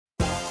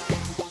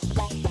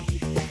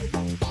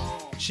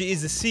She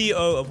is the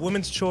CEO of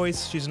Women's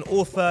Choice. She's an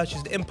author,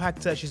 she's an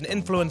impactor, she's an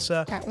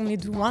influencer. I only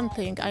do one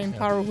thing, I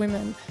empower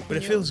women. But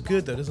it feels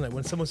good though, doesn't it?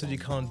 When someone says you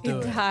can't do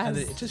it. And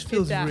it just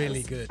feels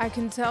really good. I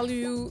can tell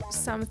you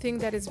something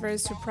that is very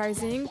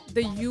surprising.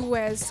 The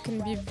US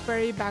can be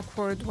very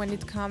backward when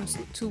it comes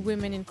to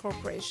women in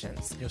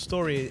corporations. Your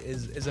story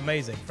is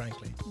amazing,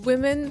 frankly.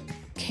 Women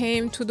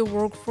came to the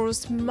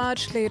workforce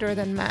much later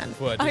than men.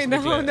 I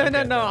know,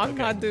 no, I'm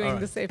not doing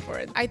the safe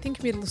word. I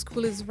think middle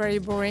school is very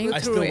boring. I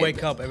still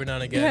wake up every now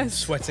and again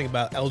sweating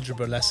about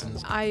algebra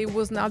lessons. I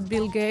was not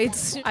Bill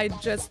Gates. I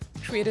just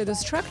created a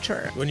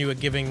structure. When you were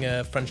giving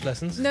French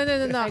lessons? No.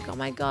 Like, oh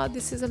my God,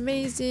 this is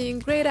amazing,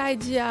 great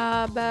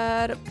idea,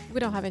 but we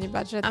don't have any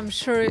budget. I'm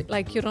sure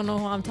like you don't know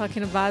who I'm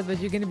talking about, but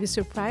you're going to be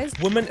surprised.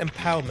 Women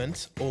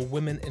empowerment or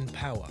women in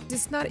power?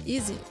 It's not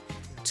easy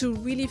to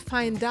really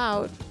find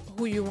out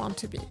who you want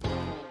to be.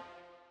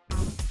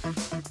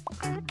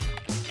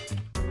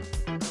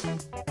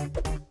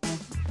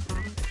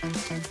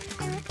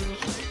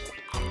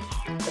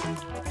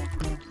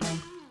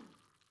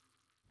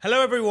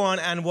 Hello everyone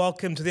and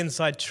welcome to the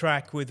Inside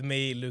Track with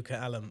me, Luca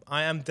Allam.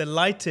 I am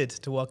delighted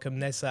to welcome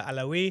Nezha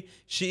Alaoui.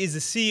 She is the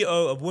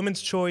CEO of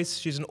Women's Choice.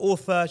 She's an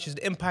author, she's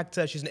an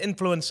impactor, she's an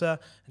influencer,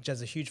 and she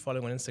has a huge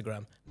following on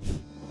Instagram.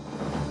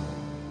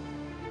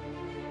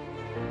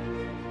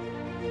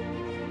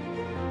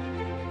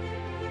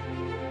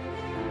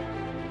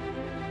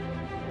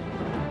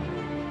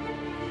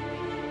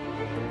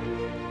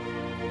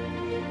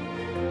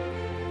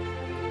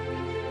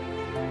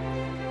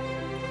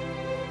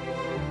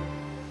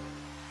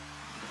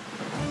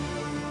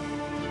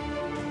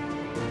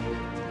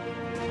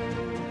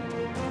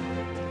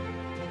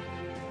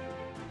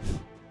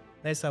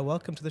 Nezha,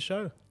 welcome to the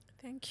show.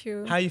 Thank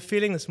you. How are you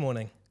feeling this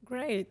morning?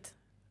 Great.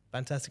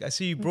 Fantastic. I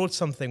see you brought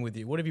something with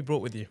you. What have you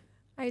brought with you?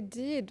 I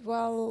did.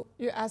 Well,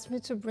 you asked me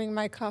to bring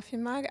my coffee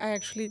mug. I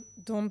actually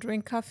don't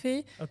drink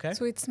coffee. Okay.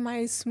 So it's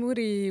my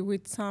smoothie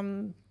with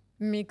some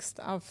mixed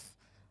of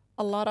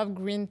a lot of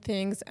green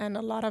things and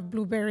a lot of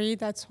blueberry.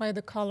 That's why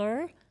the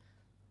color.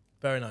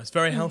 Very nice.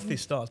 Very healthy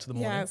start to the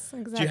morning. Yes,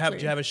 exactly.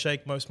 Do you have a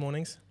shake most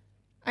mornings?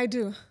 I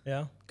do.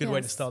 Yeah? Good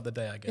way to start the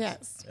day, I guess.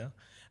 Yes. Yeah.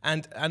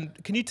 And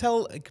can you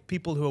tell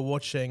people who are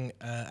watching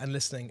and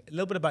listening a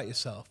little bit about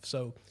yourself?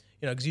 So,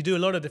 you know, because you do a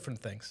lot of different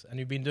things and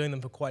you've been doing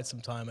them for quite some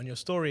time and your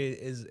story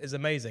is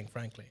amazing,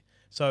 frankly.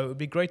 So it would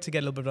be great to get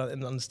a little bit of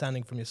an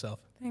understanding from yourself.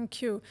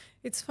 Thank you.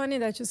 It's funny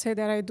that you say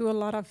that I do a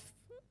lot of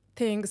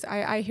things.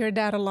 I hear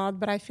that a lot,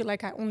 but I feel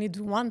like I only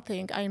do one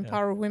thing. I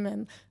empower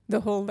women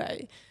the whole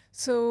day.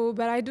 So,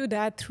 but I do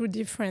that through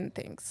different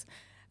things.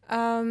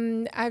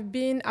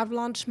 I've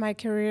launched my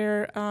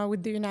career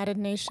with the United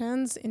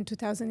Nations in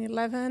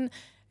 2011,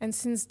 and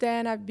since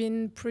then I've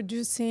been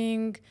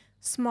producing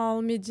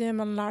small, medium,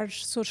 and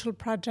large social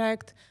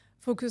projects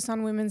focused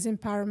on women's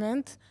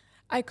empowerment.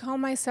 I call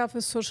myself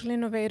a social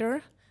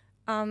innovator.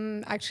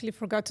 Actually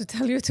forgot to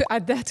tell you to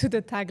add that to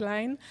the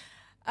tagline,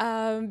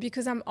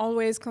 because I'm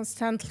always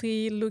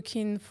constantly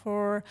looking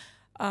for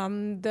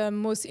the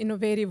most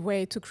innovative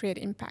way to create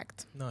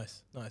impact.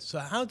 Nice. So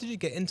how did you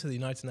get into the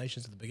United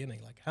Nations at the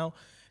beginning?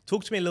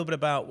 Talk to me a little bit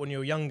about when you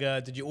were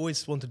younger. Did you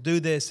always want to do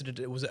this?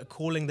 Was it a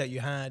calling that you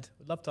had?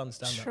 I'd love to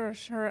understand that.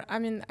 Sure. I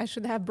mean, I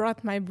should have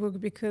brought my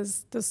book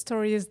because the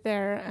story is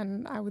there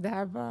and I would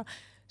have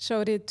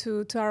showed it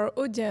to our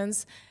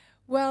audience.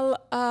 Well,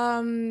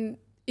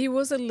 it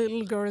was a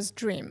little girl's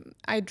dream.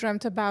 I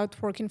dreamt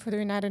about working for the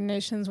United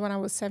Nations when I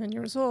was 7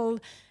 years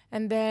old.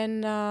 And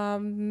then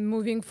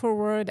moving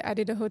forward, I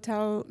did a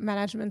hotel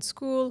management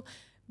school,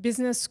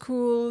 business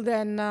school,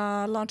 then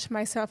launched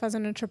myself as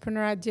an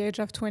entrepreneur at the age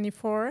of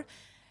 24.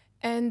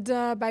 And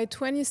by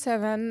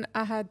 27,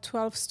 I had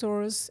 12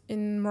 stores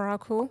in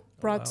Morocco,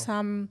 brought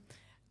some,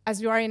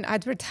 as you are in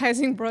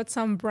advertising, brought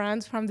some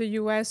brands from the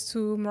US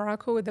to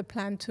Morocco with the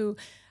plan to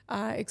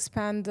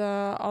expand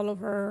all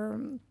over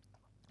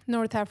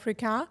North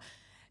Africa.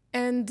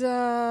 And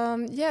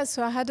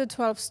so I had the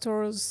 12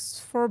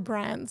 stores, 4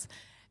 brands.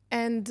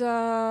 And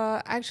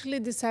actually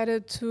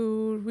decided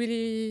to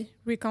really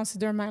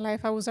reconsider my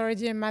life. I was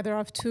already a mother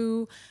of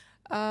 2.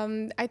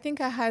 I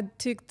think I had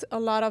ticked a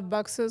lot of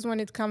boxes when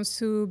it comes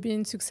to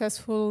being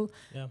successful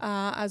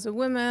as a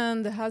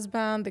woman, the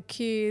husband, the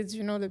kids,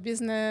 the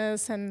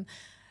business and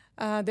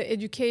the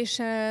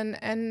education.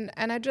 And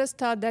I just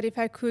thought that if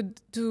I could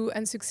do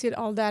and succeed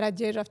all that at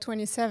the age of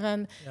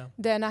 27,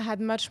 then I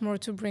had much more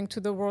to bring to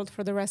the world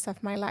for the rest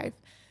of my life.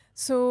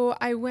 So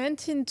I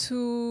went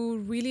into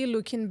really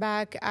looking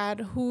back at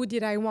who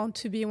did I want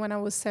to be when I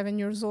was 7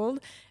 years old.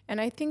 And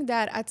I think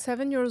that at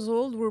 7 years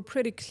old, we're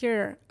pretty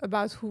clear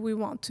about who we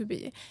want to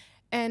be.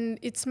 And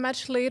it's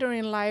much later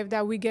in life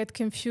that we get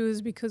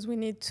confused because we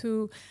need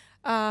to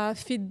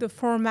fit the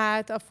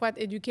format of what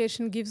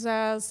education gives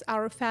us,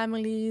 our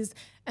families,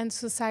 and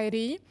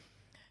society.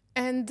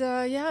 And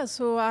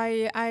so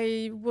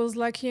I was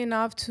lucky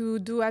enough to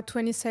do at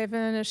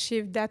 27 a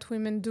shift that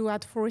women do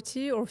at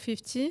 40 or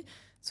 50.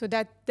 So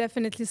that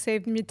definitely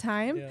saved me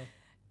time.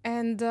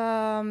 And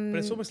But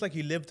it's almost like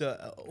you lived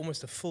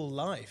almost a full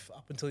life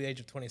up until the age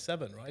of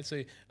 27, right?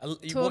 So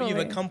what Totally. you've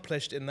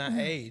accomplished in that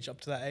age, up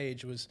to that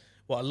age, was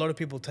what a lot of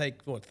people take,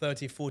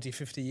 30, 40,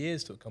 50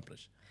 years to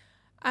accomplish.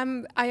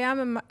 I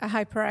am a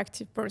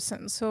hyperactive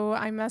person, so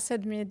I must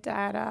admit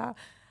that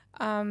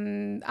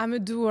I'm a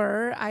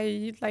doer.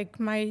 I like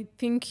my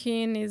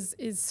thinking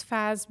is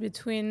fast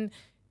between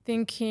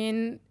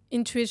thinking,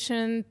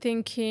 intuition,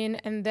 thinking,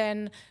 and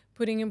then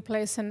putting in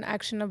place an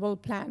actionable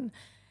plan.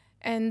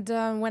 And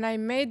when I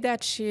made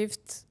that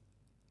shift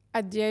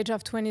at the age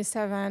of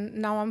 27,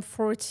 now I'm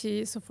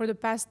 40. So for the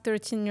past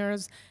 13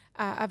 years,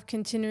 I've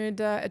continued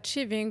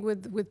achieving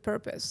with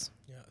purpose.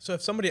 Yeah. So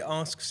if somebody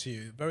asks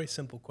you, very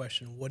simple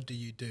question, what do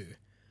you do?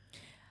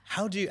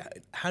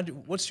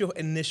 What's your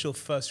initial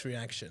first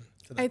reaction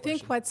to that I question?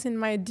 think what's in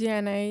my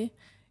DNA,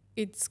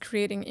 it's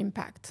creating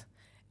impact.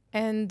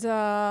 And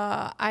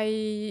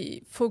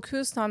I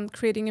focused on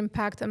creating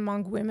impact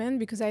among women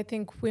because I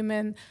think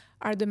women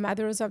are the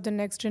mothers of the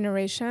next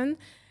generation.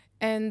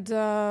 And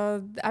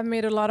I've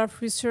made a lot of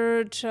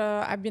research.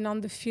 I've been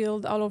on the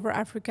field all over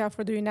Africa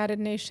for the United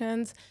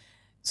Nations.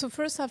 So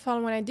first of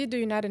all, when I did the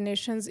United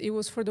Nations, it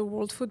was for the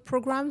World Food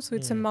Program. So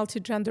it's a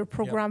multi-gender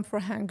program for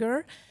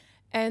hunger.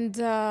 And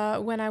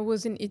when I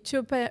was in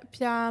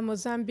Ethiopia,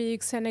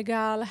 Mozambique,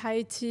 Senegal,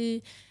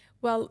 Haiti,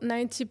 well,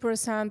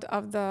 90%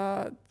 of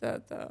the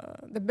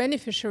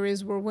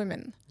beneficiaries were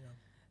women. Yeah.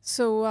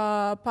 So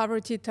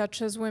poverty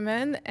touches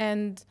women,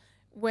 and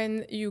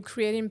when you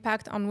create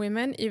impact on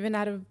women, even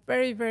at a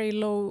very, very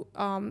low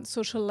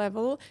social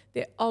level,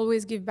 they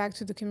always give back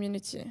to the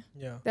community.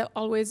 Yeah. They'll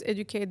always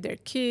educate their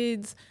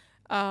kids,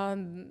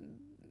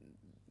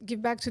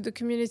 give back to the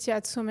community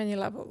at so many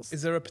levels.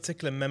 Is there a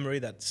particular memory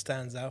that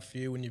stands out for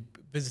you when you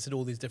visited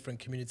all these different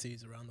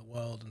communities around the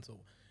world and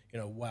thought,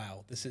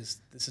 wow, this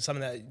is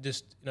something that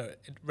just,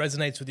 it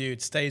resonates with you,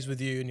 it stays with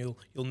you, and you'll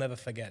never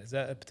forget? Is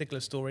there a particular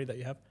story that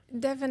you have?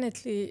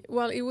 Definitely.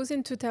 Well, it was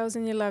in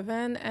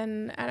 2011,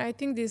 and I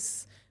think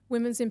this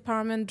women's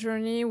empowerment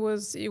journey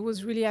was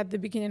really at the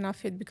beginning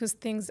of it because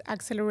things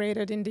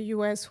accelerated in the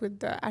US with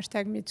the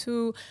hashtag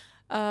 #MeToo,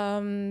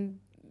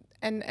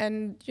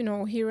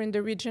 and here in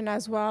the region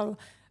as well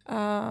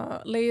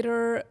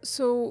later.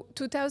 So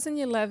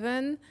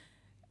 2011.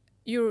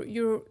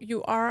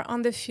 You are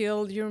on the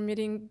field, you're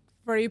meeting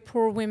very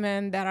poor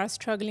women that are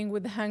struggling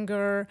with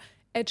hunger,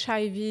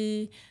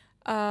 HIV,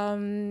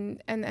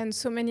 and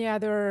so many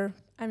other,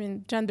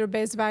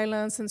 gender-based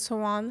violence and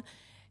so on.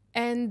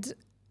 And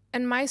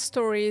my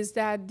story is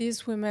that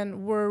these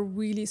women were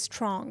really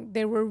strong.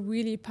 They were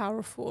really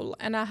powerful.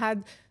 And I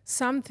had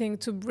something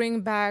to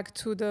bring back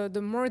to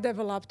the more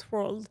developed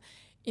world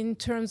in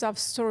terms of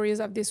stories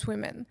of these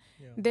women.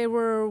 Yeah. They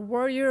were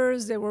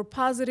warriors, they were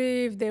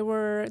positive, they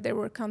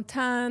were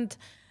content,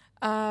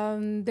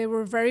 they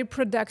were very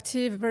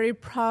productive, very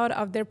proud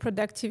of their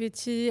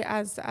productivity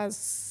as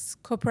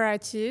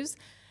cooperatives.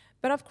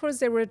 But of course,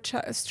 they were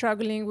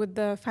struggling with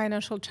the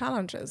financial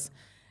challenges.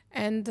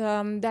 Yeah. And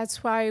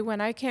that's why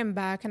when I came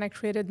back and I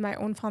created my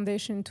own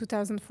foundation in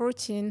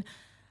 2014,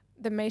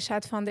 the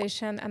Mayshad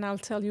Foundation, and I'll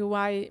tell you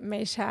why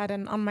Mayshad,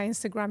 and on my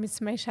Instagram it's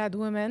Mayshad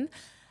Women.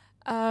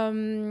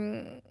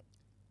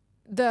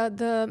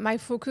 My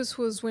focus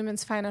was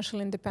women's financial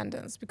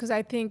independence because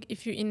I think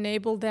if you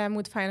enable them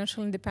with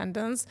financial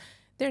independence,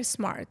 they're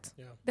smart.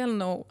 Yeah. They'll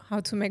know how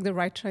to make the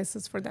right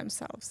choices for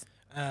themselves.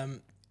 And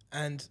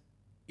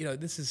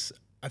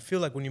I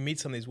feel like when you meet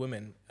some of these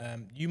women,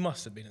 you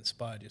must have been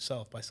inspired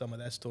yourself by some of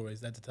their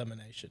stories, their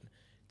determination.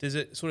 Does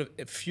it sort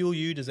of fuel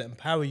you? Does it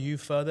empower you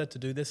further to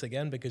do this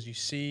again because you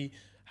see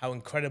how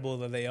incredible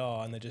that they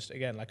are, and they're just,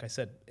 again, like I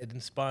said, it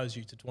inspires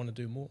you to want to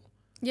do more?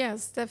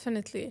 Yes,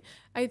 definitely.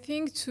 I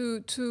think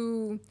to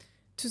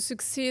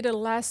succeed a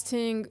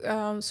lasting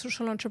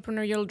social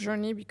entrepreneurial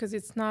journey, because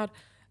it's not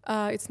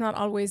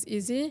always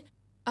easy.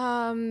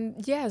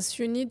 Yes,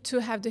 you need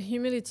to have the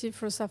humility,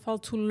 first of all,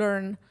 to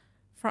learn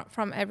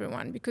from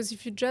everyone. Because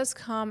if you just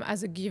come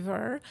as a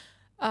giver,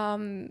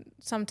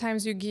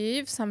 sometimes you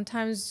give,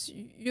 sometimes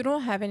you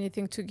don't have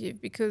anything to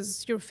give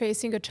because you're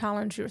facing a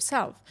challenge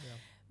yourself. Yeah.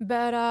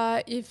 But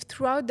if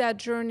throughout that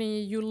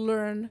journey you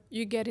learn,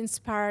 you get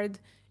inspired,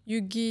 you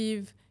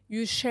give,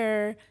 you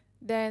share,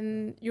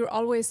 then you're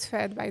always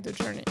fed by the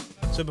journey.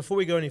 So before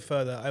we go any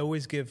further, I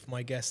always give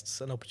my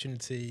guests an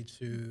opportunity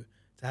to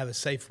have a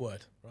safe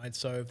word, right?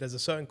 So if there's a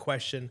certain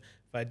question,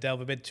 if I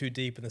delve a bit too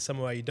deep and there's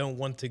somewhere you don't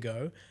want to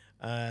go,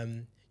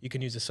 you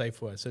can use a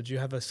safe word. So do you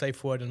have a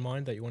safe word in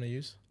mind that you want to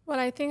use? Well,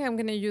 I think I'm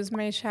going to use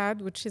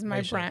Mayshad, which is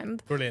my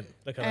brand. Brilliant.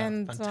 Look at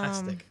that.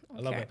 Fantastic. I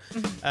love it.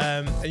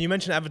 And you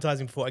mentioned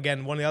advertising before.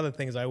 Again, one of the other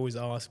things I always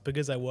ask,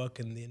 because I work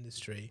in the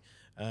industry,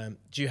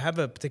 do you have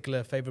a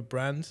particular favorite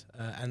brand?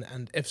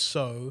 And if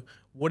so,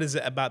 what is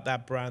it about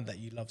that brand that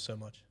you love so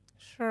much?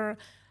 Sure.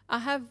 I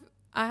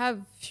have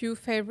few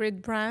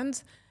favorite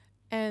brands,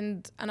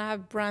 and I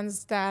have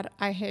brands that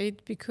I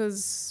hate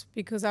because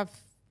of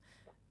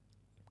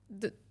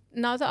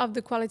not of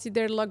the quality,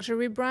 they're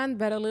luxury brand,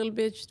 but a little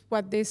bit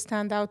what they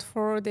stand out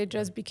for. They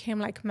just became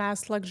like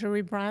mass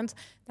luxury brands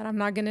that I'm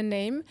not going to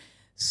name.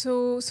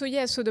 So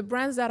the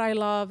brands that I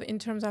love in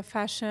terms of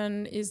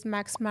fashion is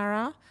Max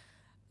Mara,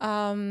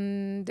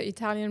 the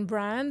Italian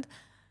brand,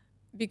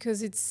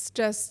 because it's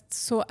just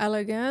so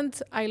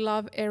elegant. I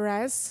love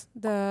Eres,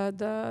 the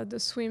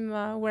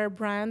swimwear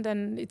brand,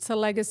 and it's a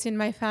legacy in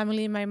my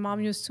family. My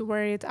mom used to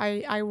wear it.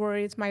 I wore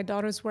it. My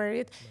daughters wear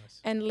it.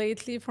 Nice. And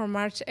lately, for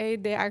March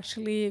 8th, they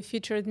actually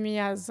featured me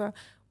as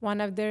one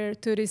of their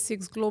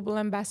 36 global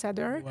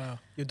ambassador. Wow.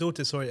 Your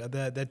daughters, sorry,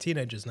 they're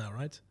teenagers now,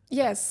 right?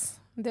 Yes,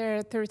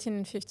 they're 13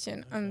 and 15.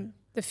 Okay. And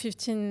the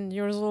 15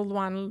 years old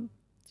one,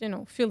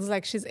 feels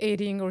like she's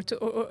 18 or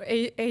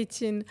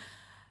 18.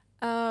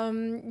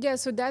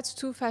 So that's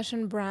two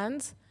fashion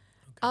brands.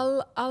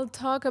 Okay. I'll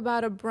talk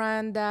about a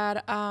brand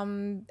that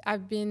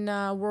I've been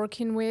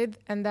working with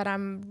and that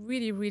I'm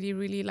really, really,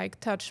 really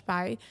touched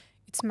by.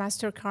 It's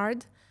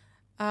MasterCard.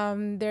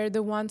 They're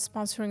the ones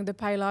sponsoring the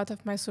pilot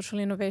of my social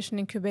innovation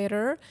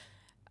incubator.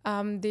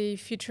 They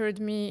featured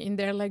me in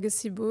their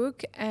legacy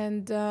book,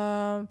 and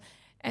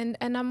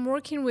I'm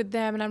working with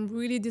them, and I'm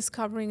really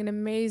discovering an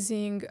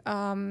amazing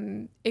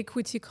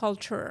equity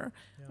culture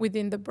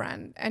within the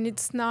brand. And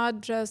it's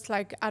not just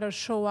like at a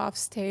show-off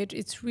stage;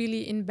 it's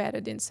really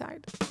embedded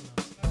inside.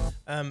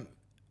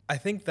 I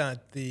think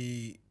that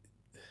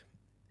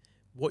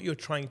what you're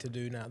trying to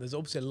do now, there's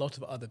obviously a lot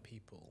of other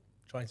people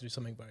trying to do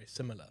something very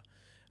similar.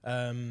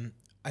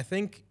 I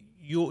think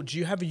do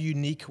you have a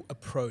unique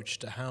approach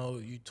to how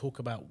you talk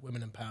about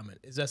women empowerment?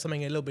 Is there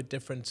something a little bit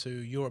different to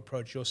your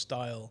approach, your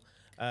style,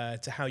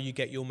 to how you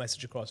get your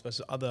message across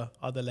versus other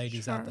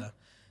ladies out there?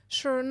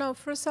 Sure. No,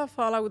 first of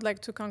all, I would like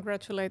to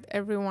congratulate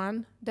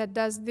everyone that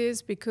does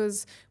this,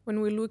 because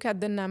when we look at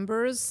the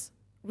numbers,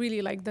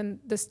 really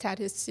the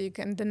statistic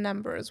and the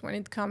numbers when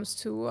it comes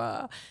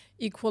to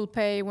equal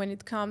pay, when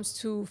it comes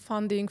to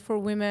funding for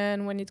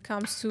women, when it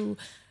comes to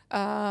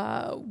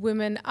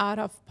women out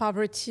of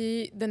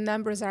poverty, the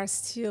numbers are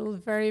still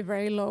very,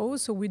 very low.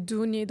 So we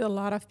do need a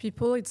lot of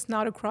people. It's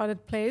not a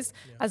crowded place,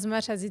 as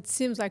much as it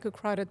seems like a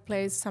crowded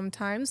place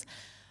sometimes.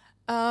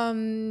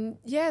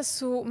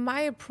 So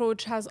my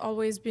approach has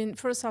always been,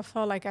 first of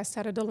all, I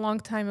started a long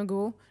time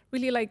ago.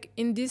 Really,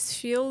 in this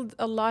field,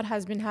 a lot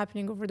has been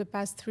happening over the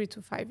past 3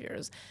 to 5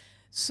 years.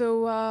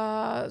 So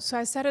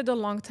I started a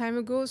long time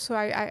ago, so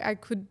I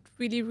could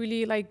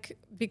really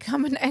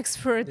become an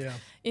expert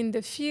in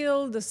the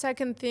field. The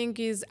second thing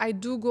is I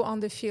do go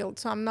on the field,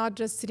 so I'm not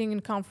just sitting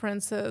in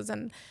conferences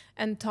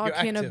and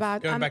talking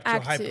about. I'm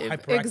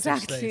active.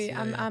 Exactly.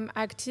 I'm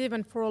active,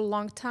 and for a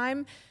long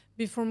time,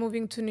 before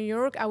moving to New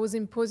York, I was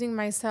imposing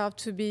myself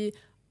to be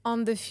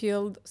on the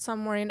field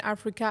somewhere in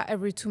Africa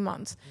every 2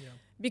 months. Yeah.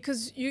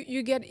 Because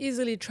you get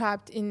easily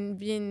trapped in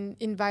being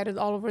invited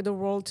all over the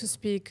world to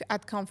speak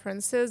at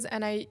conferences,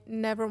 and I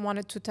never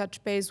wanted to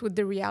touch base with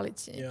the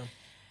reality. Yeah.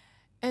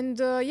 And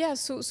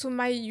so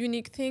my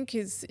unique thing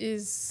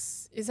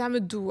is I'm a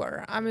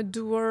doer. I'm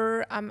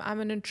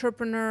an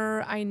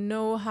entrepreneur. I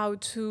know how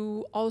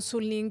to also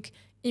link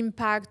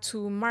impact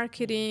to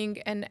marketing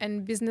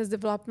and business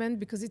development,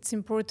 because it's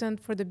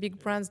important for the big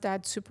brands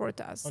that support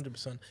us.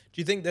 100%. Do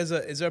you think is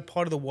there a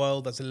part of the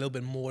world that's a little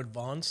bit more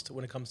advanced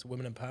when it comes to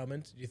women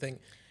empowerment? Do you think,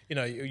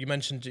 you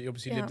mentioned you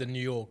obviously lived in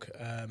New York,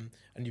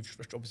 and you've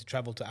obviously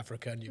traveled to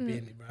Africa, and you've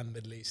been around the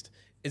Middle East.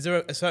 Is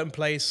there a certain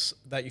place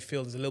that you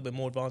feel is a little bit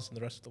more advanced than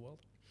the rest of the world?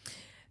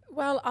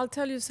 Well, I'll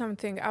tell you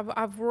something.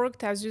 I've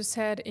worked, as you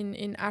said,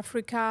 in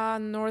Africa,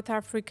 North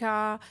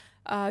Africa,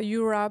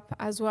 Europe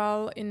as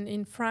well,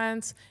 in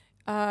France,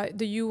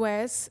 the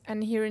US,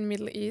 and here in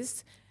Middle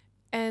East.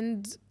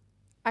 And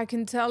I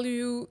can tell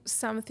you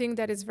something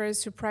that is very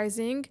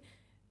surprising.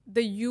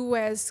 The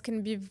US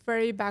can be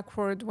very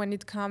backward when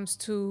it comes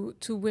to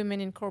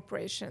women in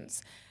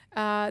corporations.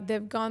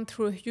 They've gone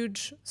through a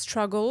huge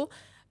struggle.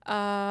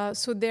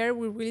 So there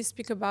we really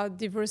speak about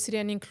diversity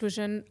and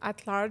inclusion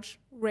at large,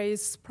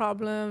 race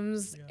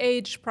problems,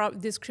 age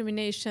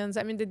discriminations.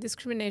 I mean, the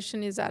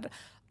discrimination is at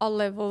all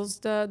levels.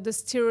 The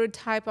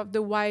stereotype of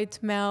the white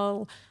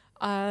male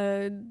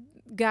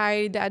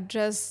guy that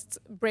just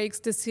breaks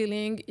the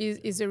ceiling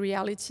is a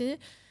reality.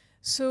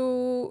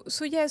 So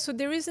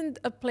there isn't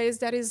a place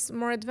that is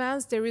more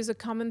advanced. There is a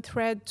common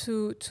thread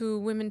to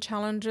women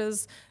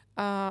challenges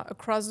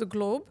across the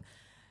globe.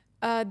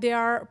 There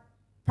are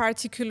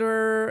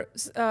particular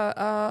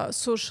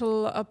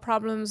social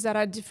problems that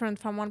are different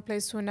from one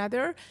place to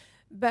another.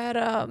 But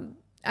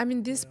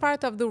this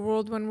part of the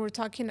world, when we're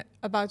talking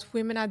about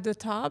women at the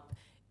top,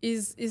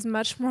 is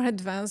much more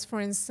advanced, for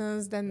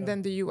instance,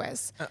 than the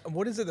US.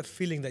 What is it, the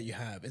feeling that you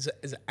have? Is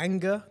it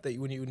anger that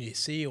when you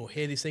see or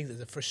hear these things?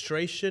 Is it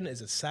frustration?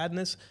 Is it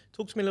sadness?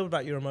 Talk to me a little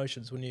about your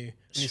emotions when you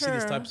see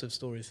these types of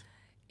stories.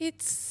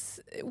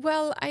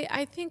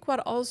 I think what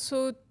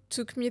also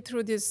took me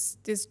through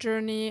this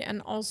journey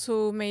and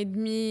also made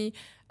me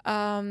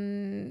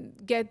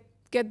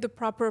get the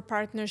proper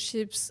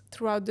partnerships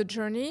throughout the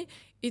journey,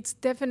 it's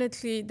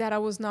definitely that I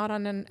was not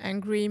on an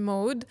angry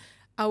mode.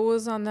 I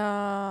was on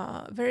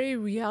a very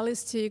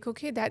realistic,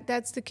 okay,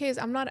 that's the case.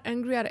 I'm not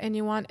angry at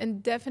anyone.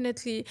 And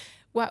definitely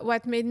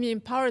what made me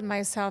empowered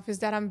myself is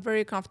that I'm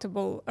very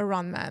comfortable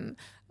around men.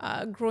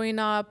 Growing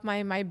up,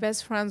 my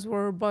best friends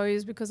were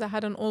boys because I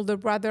had an older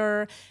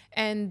brother,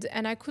 and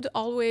I could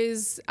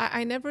always,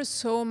 I never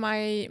saw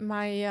my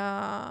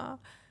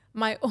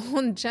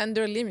own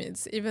gender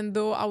limits, even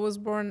though I was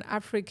born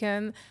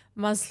African,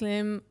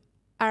 Muslim,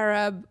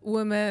 Arab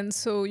woman,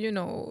 so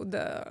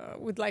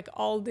with like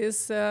all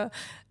this a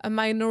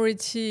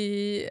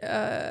minority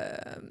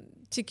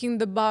ticking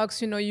the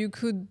box, you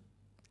could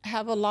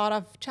have a lot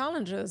of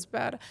challenges,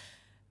 but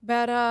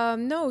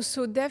no.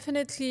 So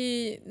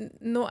definitely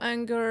no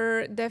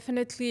anger,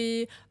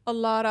 definitely a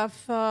lot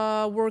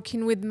of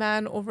working with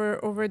men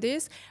over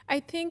this. I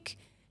think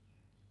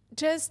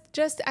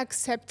just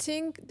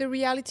accepting the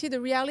reality.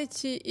 The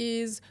reality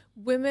is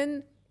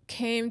women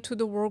came to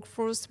the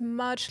workforce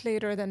much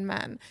later than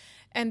men,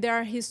 and there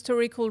are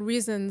historical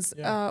reasons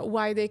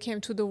why they came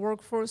to the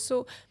workforce.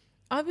 So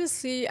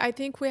obviously I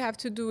think we have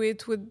to do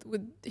it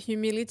with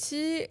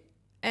humility,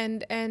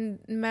 and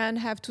men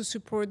have to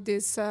support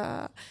this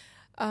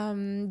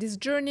this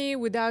journey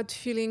without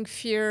feeling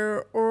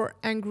fear or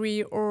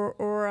angry or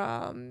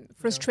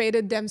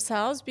frustrated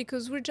themselves,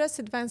 because we're just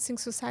advancing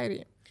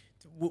society.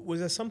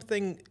 Was there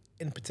something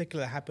in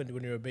particular that happened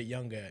when you were a bit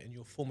younger in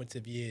your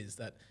formative years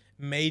that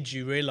made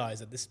you realize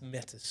that this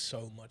matters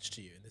so much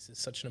to you and this is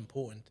such an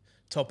important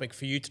topic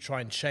for you to try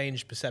and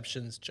change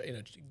perceptions,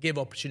 give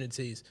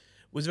opportunities?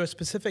 Was there a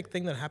specific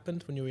thing that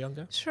happened when you were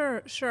younger?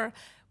 Sure.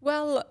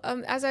 Well,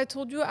 as I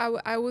told you,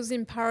 I was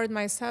empowered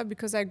myself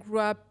because I grew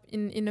up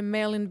in a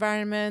male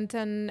environment,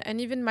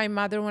 and even my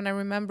mother, when I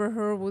remember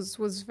her,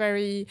 was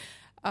very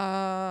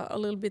a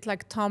little bit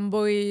like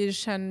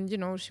tomboyish, and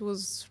she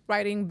was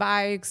riding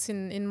bikes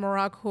in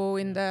Morocco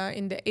in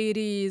the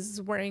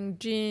 80s, wearing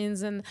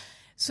jeans, and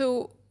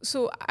so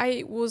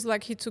I was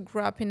lucky to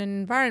grow up in an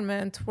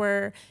environment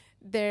where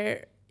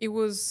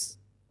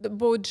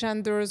both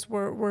genders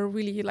were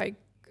really like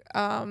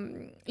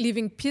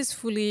living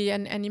peacefully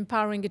and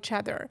empowering each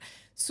other.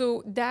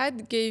 So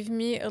that gave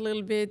me a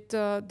little bit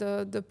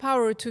the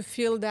power to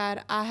feel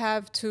that I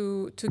have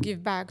to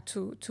give back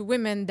to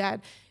women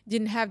that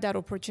didn't have that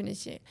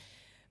opportunity.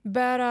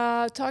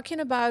 But talking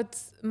about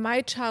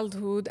my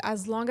childhood,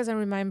 as long as I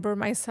remember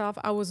myself,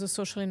 I was a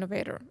social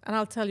innovator, and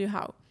I'll tell you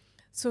how.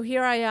 So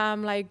here I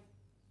am, like,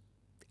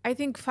 I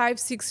think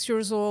 5-6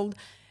 years old,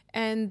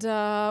 and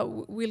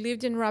we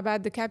lived in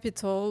Rabat, the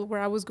capital, where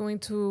I was going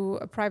to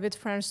a private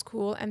French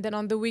school, and then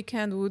on the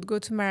weekend we would go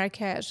to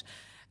Marrakech.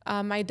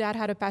 My dad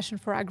had a passion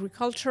for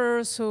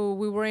agriculture, so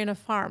we were in a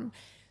farm.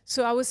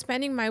 So I was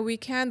spending my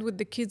weekend with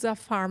the kids of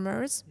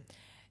farmers,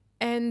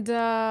 and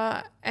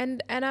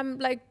I'm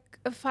like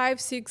a 5,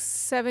 6,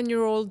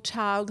 7-year-old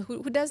child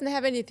who doesn't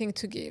have anything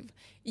to give.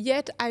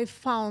 Yet I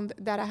found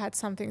that I had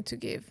something to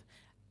give.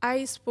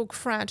 I spoke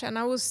French, and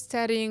I was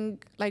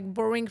studying like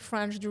boring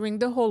French during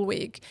the whole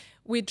week,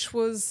 which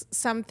was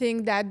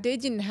something that they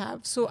didn't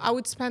have. So I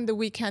would spend the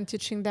weekend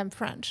teaching them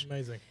French.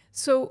 Amazing.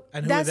 So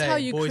and that's how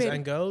you create. Boys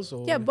and girls?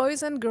 Or? Yeah,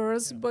 boys and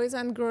girls,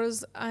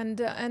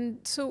 and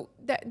so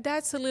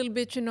that's a little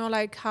bit,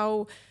 like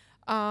how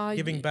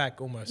giving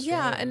back almost.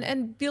 Yeah, right?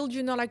 and build,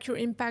 like your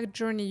impact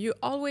journey. You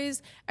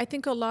always, I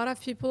think a lot of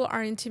people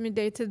are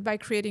intimidated by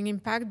creating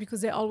impact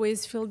because they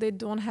always feel they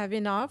don't have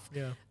enough.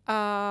 Yeah.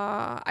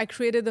 I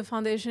created the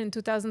foundation in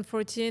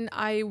 2014.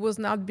 I was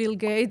not Bill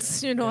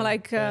Gates,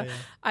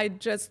 I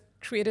just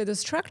created a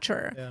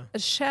structure, a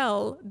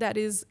shell that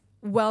is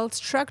well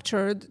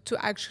structured to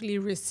actually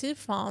receive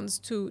funds,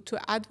 to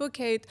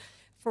advocate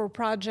for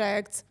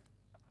projects.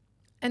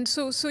 And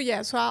so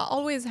I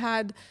always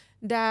had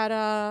that.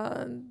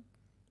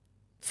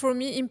 For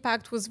me,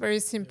 impact was very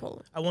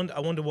simple. I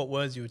wonder what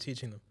words you were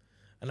teaching them.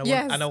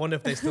 And I wonder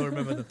if they still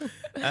remember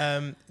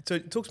them. So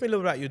talk to me a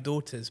little about your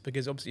daughters,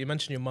 because obviously you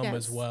mentioned your mum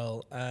as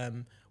well.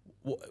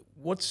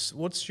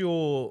 What's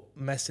your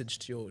message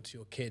to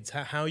your kids?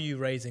 How are you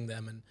raising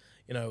them? And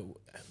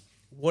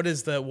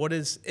is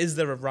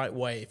there a right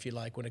way, if you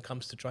like, when it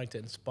comes to trying to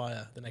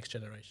inspire the next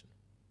generation?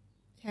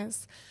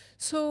 Yes.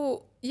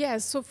 So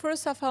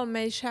first of all,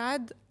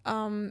 Mayshad,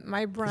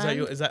 my brand.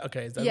 Is that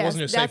okay? That yes,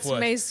 wasn't your safe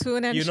word.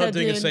 Maysoon and You're not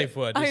doing a safe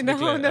word. I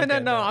know.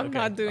 No. I'm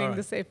not doing right.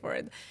 the safe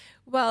word.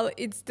 Well,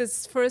 it's the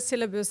first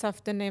syllabus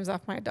of the names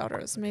of my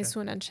daughters,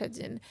 Maysoon and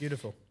Shadin.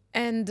 Beautiful.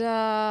 And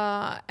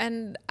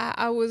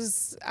I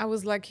was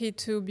lucky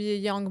to be a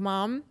young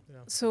mom,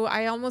 so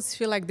I almost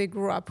feel like they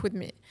grew up with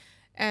me,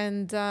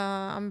 and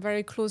I'm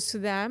very close to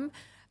them.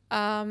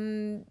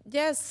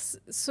 Yes,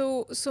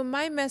 so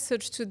my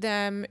message to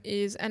them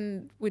is,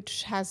 and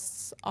which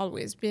has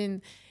always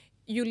been,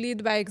 you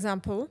lead by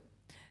example,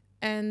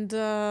 and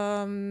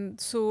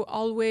so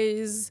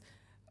always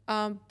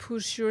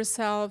push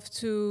yourself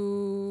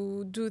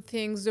to do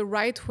things the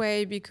right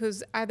way,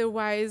 because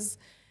otherwise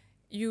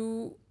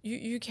you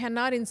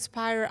cannot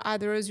inspire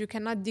others, you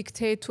cannot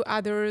dictate to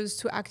others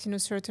to act in a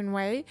certain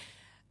way.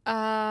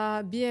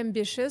 Be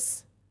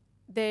ambitious.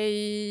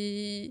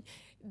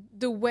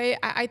 the way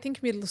I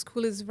think middle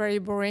school is very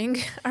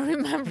boring. I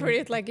remember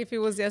it like if it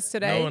was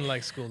yesterday. No one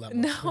likes school that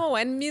much. No,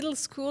 and middle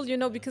school, you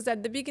know, because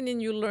at the beginning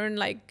you learn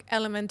like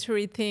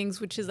elementary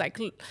things, which is like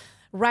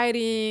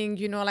writing,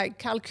 you know, like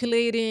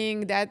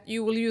calculating that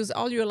you will use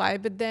all your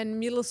life. But then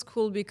middle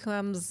school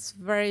becomes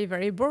very,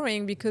 very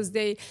boring because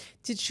they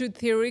teach you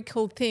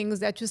theoretical things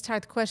that you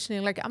start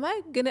questioning, like, am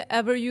I going to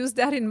ever use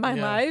that in my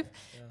life?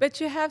 Yeah. But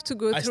you have to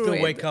go through it. I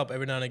still wake up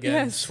every now and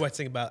again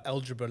sweating about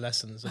algebra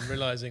lessons and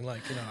realizing,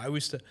 like, you know, I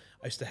used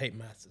to hate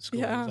maths at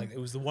school. Yeah. It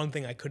was the one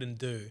thing I couldn't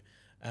do.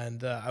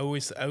 And I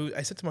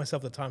said to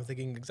myself at the time,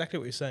 thinking exactly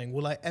what you're saying,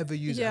 will I ever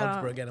use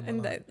algebra again in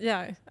my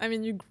life? I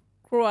mean, you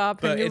grow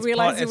up but and you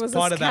realize it was a scam.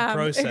 It's part of that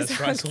process,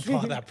 exactly. right? It's all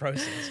part of that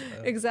process.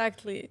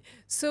 Exactly.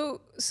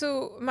 So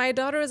my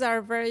daughters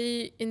are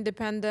very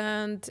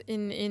independent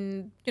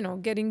in you know,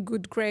 getting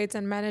good grades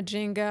and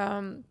managing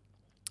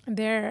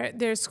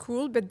their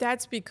school, but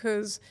that's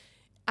because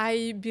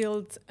I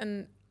built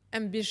an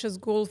ambitious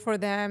goal for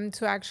them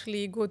to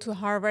actually go to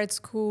Harvard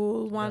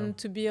school, one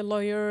to be a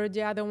lawyer,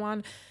 the other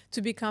one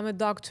to become a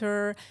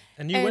doctor.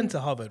 And you went to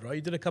Harvard, right?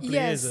 You did a couple of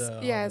years.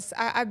 Yes,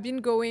 I've been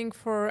going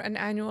for an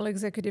annual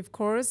executive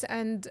course,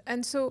 and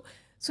so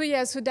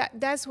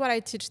that's what I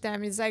teach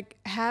them, is like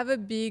have a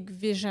big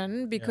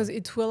vision, because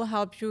it will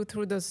help you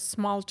through the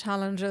small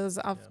challenges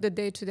of the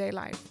day-to-day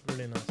life.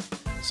 Really nice.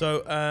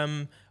 So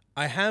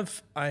I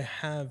have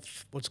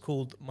what's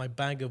called my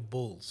bag of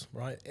balls,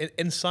 right?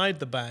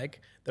 Inside the bag,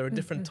 there are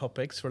different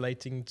topics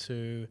relating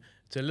to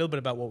a little bit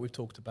about what we've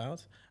talked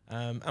about.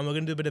 And we're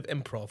going to do a bit of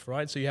improv,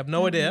 right? So you have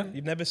no idea.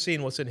 You've never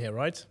seen what's in here,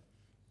 right?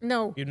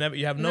 No. You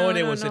have no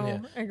idea what's in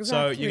here. Exactly.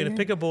 So you're going to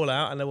pick a ball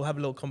out and then we'll have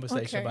a little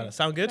conversation about it.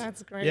 Sound good?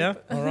 That's great. Yeah?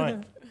 All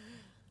right.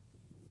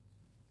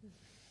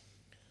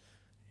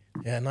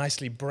 Yeah,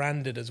 nicely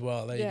branded as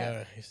well. There you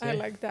go. You see? I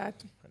like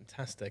that.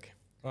 Fantastic.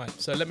 Right,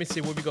 so let me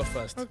see what we got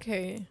first.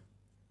 Okay.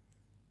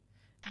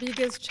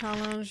 Biggest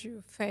challenge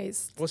you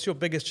faced? What's your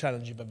biggest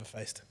challenge you've ever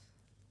faced?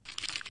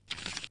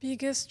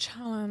 Biggest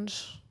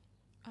challenge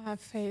I've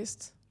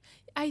faced?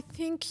 I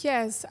think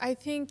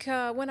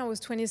when I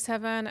was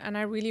 27 and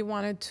I really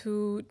wanted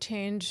to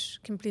change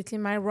completely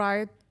my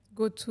life,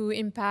 go to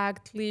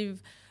impact,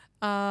 live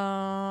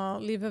a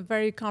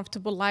very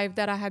comfortable life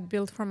that I had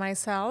built for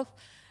myself.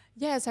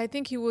 Yes, I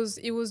think it was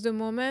the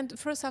moment.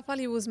 First of all,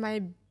 it was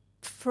my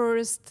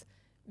first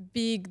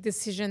big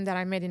decision that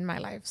I made in my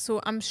life.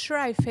 So I'm sure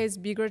I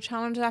faced bigger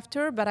challenges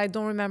after, but I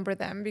don't remember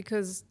them,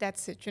 because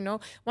that's it, you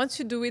know. Once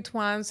you do it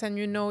once and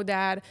you know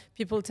that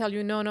people tell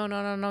you, no,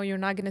 you're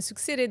not going to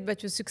succeed it,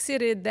 but you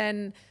succeeded,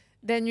 then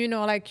you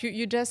know, like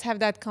you just have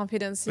that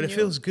confidence in you. But it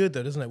feels good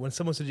though, doesn't it? When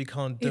someone says you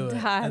can't do it.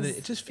 And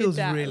it just feels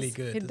really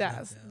good. It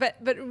does. Yeah.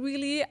 But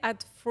really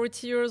at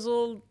 40 years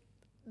old,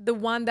 the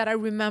one that I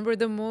remember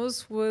the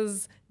most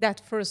was that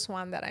first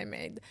one that I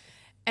made.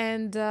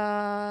 And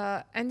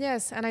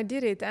yes, and I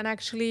did it. And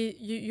actually,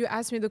 you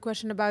asked me the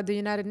question about the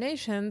United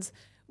Nations.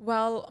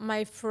 Well,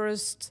 my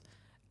first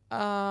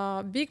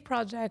big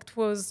project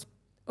was,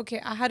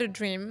 okay, I had a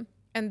dream,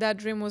 and that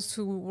dream was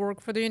to work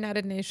for the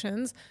United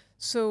Nations.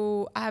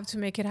 So I have to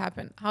make it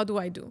happen. How do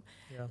I do?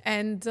 Yeah.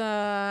 And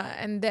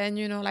then,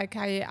 you know, like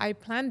I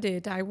planned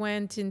it. I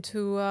went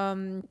into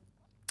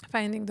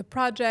finding the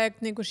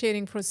project,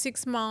 negotiating for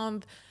 6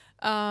 months,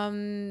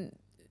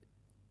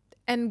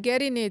 and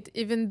getting it,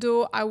 even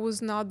though I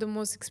was not the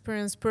most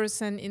experienced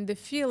person in the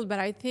field. But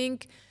I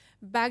think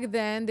back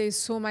then they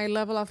saw my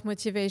level of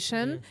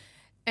motivation,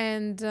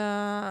 and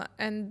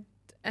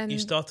you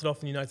started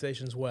off in the United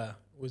Nations where?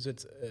 Was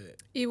it?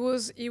 It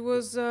was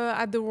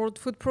at the World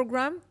Food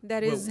Program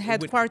that is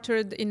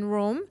headquartered in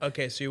Rome.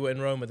 Okay, so you were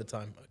in Rome at the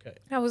time. Okay.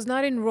 I was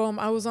not in Rome.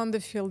 I was on the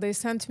field. They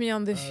sent me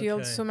on the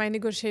field. So my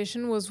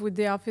negotiation was with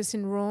the office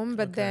in Rome.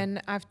 But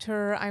then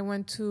after I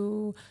went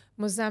to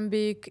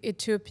Mozambique,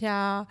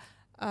 Ethiopia,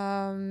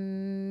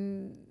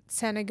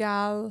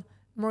 Senegal,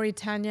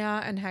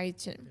 Mauritania, and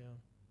Haiti. Yeah,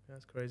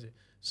 that's crazy.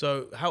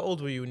 So how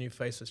old were you when you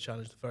faced this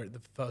challenge,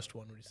 the first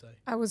one, would you say?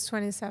 I was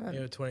 27.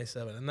 You were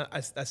 27. And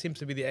that seems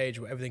to be the age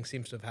where everything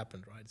seems to have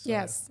happened, right? So,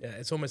 yes. Yeah,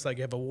 it's almost like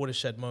you have a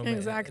watershed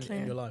moment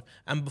in your life.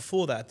 And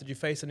before that, did you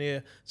face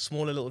any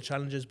smaller little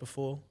challenges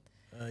before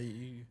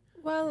you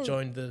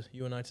joined the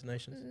United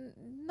Nations?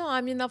 No,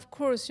 I mean, of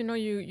course, you know,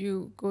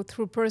 you go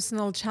through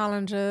personal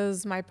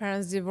challenges. My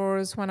parents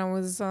divorced when I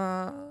was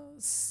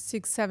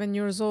 6-7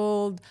 years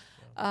old.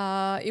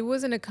 It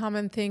wasn't a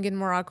common thing in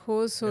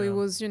Morocco, so it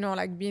was, you know,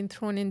 like being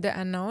thrown in the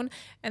unknown.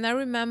 And I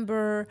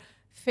remember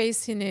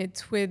facing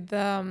it with,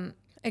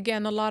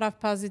 again, a lot of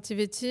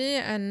positivity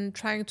and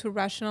trying to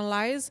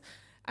rationalize,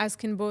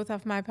 asking both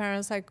of my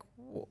parents, like,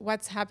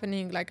 what's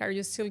happening? Like, are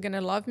you still going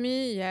to love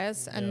me?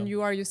 Yes. And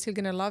are you still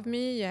going to love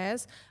me?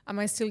 Yes. Am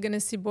I still going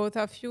to see both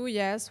of you?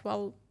 Yes.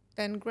 Well,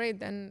 then great.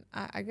 Then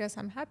I guess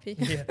I'm happy.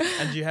 Yeah.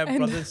 And do you have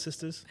brothers and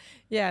sisters?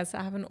 Yes,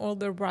 I have an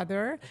older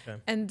brother.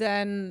 Okay. And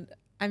then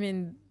I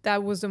mean,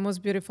 that was the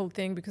most beautiful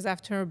thing, because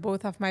after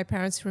both of my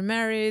parents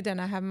remarried,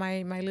 and I have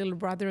my little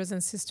brothers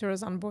and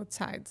sisters on both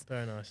sides.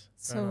 Very nice.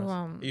 So, Very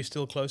nice. Are you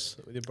still close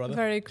with your brother?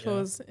 Very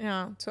close,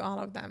 yeah, to all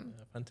of them.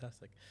 Yeah,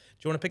 fantastic. Do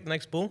you want to pick the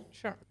next ball?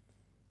 Sure.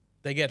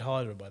 They get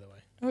harder, by the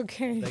way.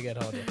 Okay. They get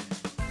harder.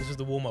 This is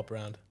the warm-up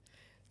round.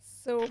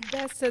 So,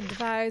 best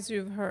advice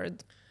you've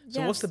heard.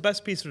 So what's the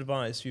best piece of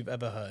advice you've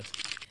ever heard?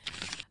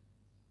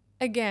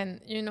 Again,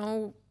 you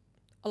know,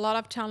 a lot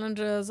of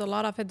challenges, a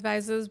lot of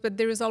advices, but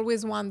there is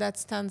always one that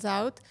stands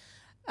out.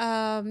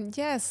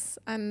 Yes,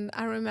 and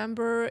I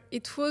remember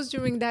it was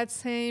during that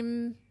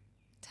same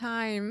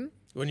time.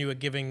 When you were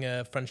giving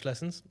French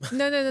lessons?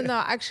 No.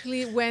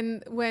 Actually,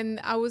 when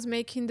I was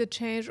making the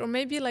change, or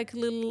maybe like a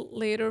little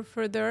later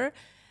further,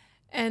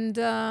 and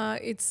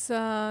it's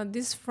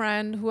this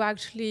friend who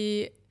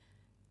actually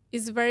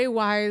is very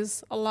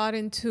wise, a lot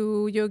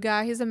into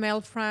yoga. He's a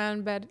male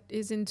friend, but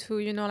is into,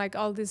 you know, like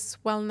all this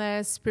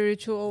wellness,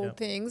 spiritual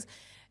things.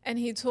 And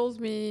he told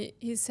me,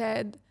 he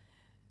said,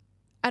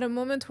 at a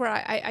moment where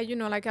I you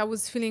know, like I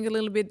was feeling a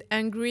little bit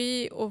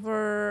angry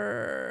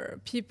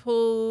over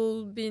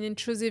people being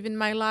intrusive in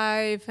my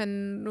life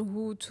and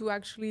who to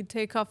actually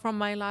take off from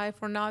my life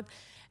or not.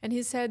 And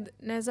he said,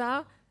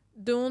 Nezha,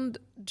 don't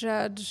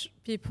judge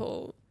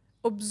people.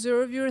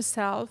 Observe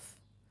yourself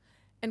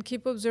and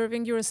keep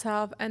observing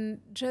yourself, and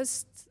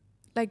just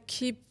like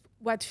keep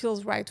what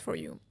feels right for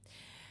you.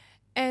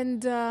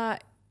 And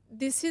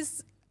this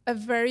is a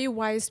very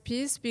wise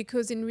piece,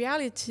 because in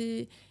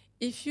reality,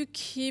 if you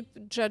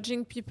keep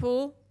judging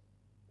people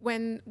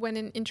when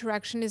an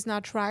interaction is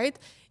not right,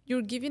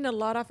 you're giving a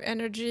lot of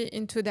energy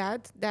into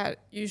that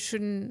you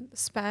shouldn't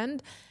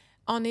spend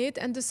on it.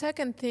 And the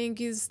second thing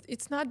is,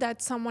 it's not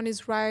that someone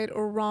is right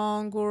or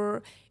wrong,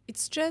 or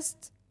it's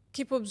just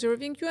keep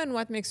observing you and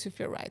what makes you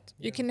feel right.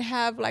 Yeah. You can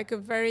have like a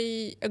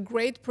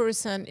great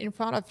person in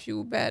front of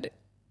you, but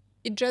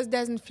it just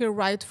doesn't feel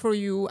right for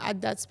you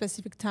at that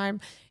specific time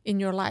in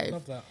your life. I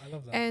love that.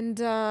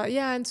 And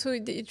and so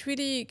it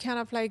really kind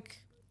of like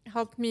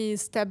helped me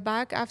step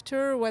back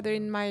after, whether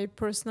in my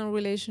personal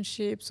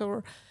relationships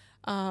or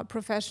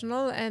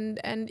professional, and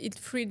it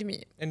freed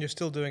me. And you're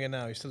still doing it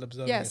now. You're still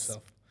observing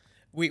yourself.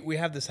 We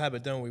have this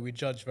habit, don't we? We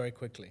judge very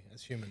quickly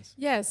as humans.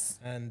 Yes.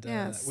 And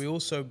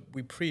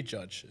we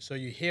prejudge. So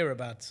you hear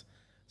about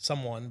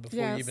someone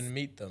before you even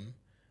meet them,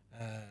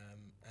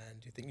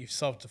 and you think you've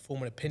started to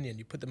form an opinion.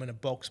 You put them in a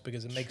box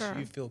because it makes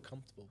you feel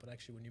comfortable. But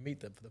actually, when you meet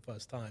them for the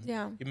first time,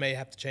 you may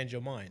have to change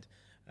your mind.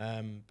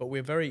 But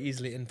we're very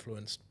easily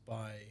influenced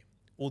by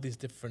all these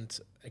different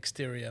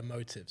exterior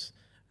motives.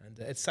 And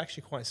it's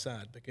actually quite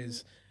sad,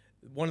 because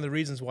one of the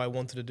reasons why I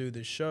wanted to do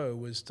this show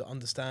was to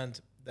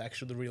understand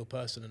the real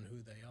person and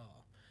who they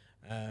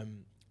are,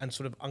 and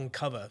sort of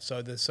uncover.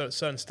 So there's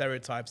certain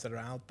stereotypes that are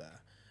out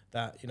there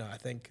that, you know, I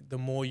think the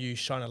more you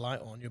shine a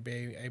light on, you'll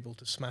be able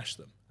to smash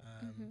them.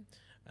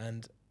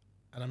 And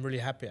I'm really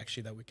happy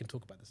actually that we can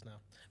talk about this now.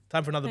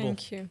 Time for another ball.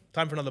 Thank you.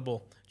 Time for another ball.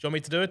 Do you want me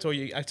to do it, or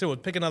you? I tell you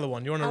what, pick another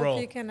one. You're on a roll.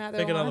 Pick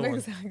another one.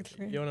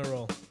 Exactly. You're on a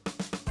roll.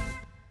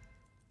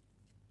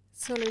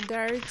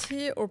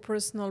 Solidarity or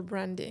personal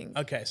branding?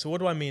 Okay, so what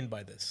do I mean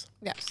by this?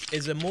 Yes.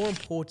 Is it more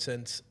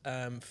important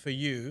for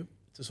you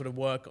to sort of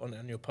work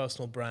on your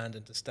personal brand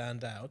and to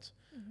stand out,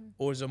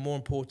 or is it more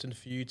important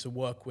for you to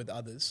work with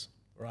others,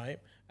 right,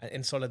 and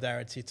in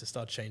solidarity to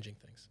start changing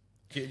things?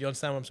 Do you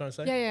understand what I'm trying to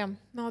say? Yeah.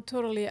 No,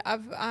 totally.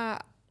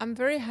 I'm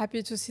very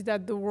happy to see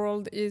that the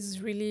world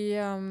is really,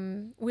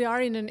 we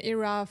are in an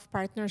era of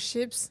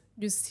partnerships.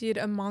 You see it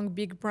among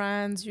big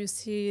brands, you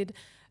see it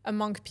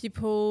among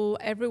people.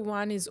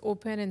 Everyone is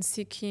open and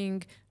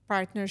seeking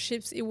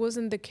partnerships. It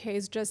wasn't the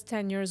case just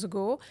 10 years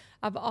ago.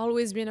 I've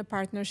always been a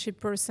partnership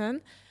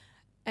person.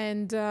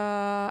 And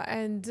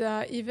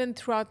even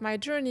throughout my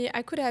journey,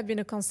 I could have been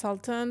a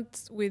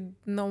consultant with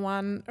no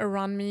one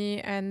around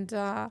me,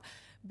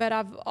 but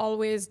I've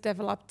always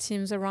developed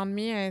teams around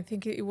me. I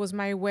think it was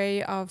my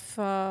way of,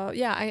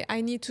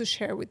 I need to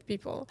share with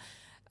people.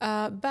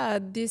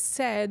 But this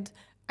said,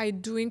 I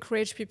do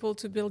encourage people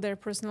to build their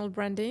personal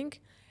branding.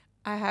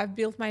 I have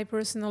built my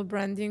personal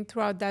branding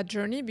throughout that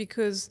journey,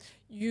 because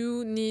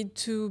you need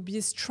to be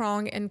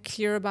strong and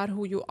clear about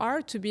who you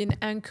are, to be an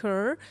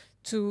anchor,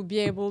 to be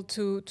able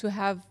to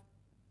have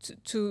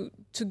to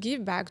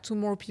give back to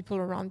more people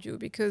around you.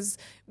 Because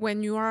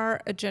when you are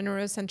a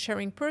generous and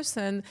sharing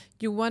person,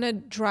 you want to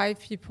drive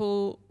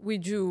people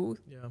with you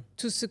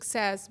to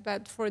success.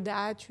 But for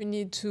that, you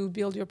need to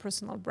build your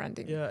personal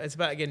branding. Yeah, it's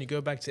about, again, you go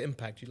back to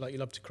impact. You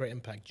love to create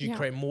impact. You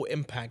create more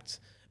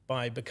impact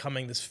by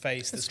becoming this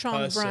face, this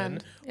person,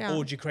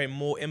 or do you create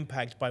more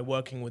impact by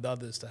working with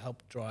others to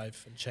help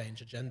drive and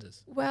change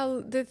agendas?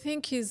 Well, the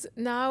thing is,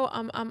 now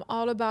I'm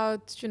all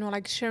about,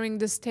 like sharing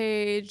the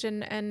stage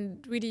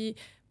and really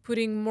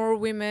putting more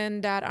women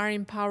that are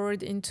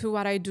empowered into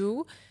what I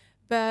do.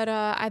 But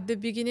at the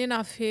beginning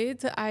of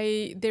it,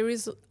 there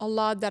is a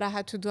lot that I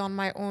had to do on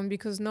my own,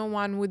 because no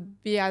one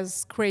would be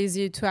as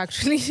crazy to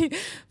actually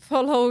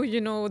follow,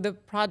 the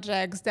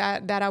projects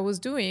that I was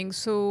doing.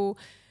 So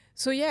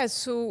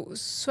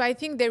So I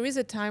think there is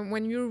a time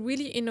when you're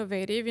really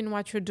innovative in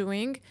what you're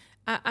doing.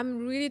 I'm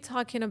really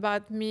talking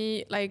about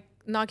me like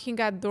knocking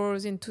at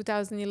doors in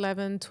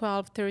 2011,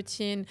 12,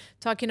 13,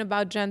 talking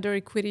about gender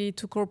equity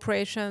to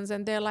corporations,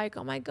 and they're like,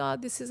 "Oh my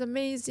God, this is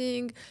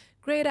amazing,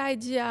 great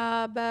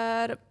idea,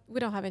 but we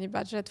don't have any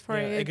budget for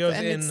it, it goes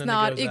and in it's and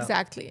not it goes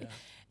exactly." out.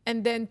 Yeah.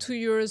 And then 2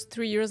 years,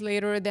 3 years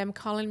later, them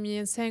calling me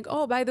and saying,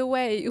 "Oh, by the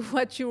way,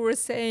 what you were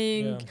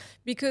saying,"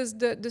 because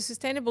the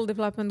Sustainable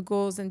Development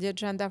Goals and the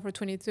Agenda for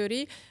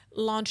 2030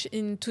 launched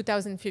in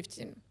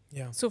 2015.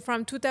 Yeah. So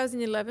from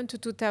 2011 to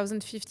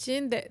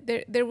 2015,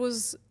 there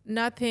was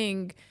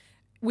nothing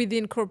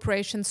within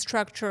corporation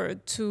structure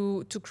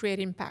to create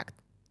impact,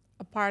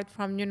 apart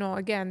from,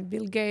 again,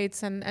 Bill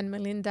Gates and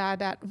Melinda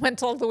that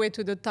went all the way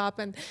to the top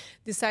and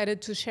decided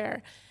to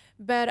share.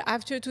 But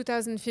after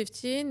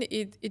 2015,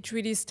 it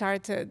really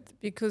started,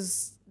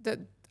 because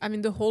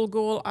the whole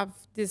goal of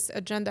this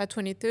Agenda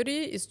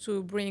 2030 is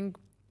to bring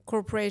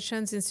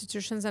corporations,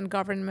 institutions, and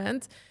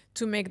government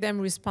to make them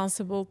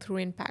responsible through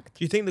impact.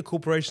 Do you think the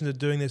corporations are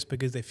doing this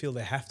because they feel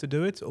they have to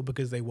do it, or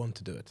because they want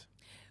to do it?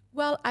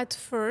 Well, at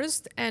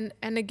first, and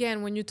again,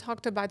 when you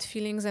talked about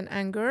feelings and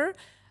anger,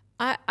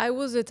 I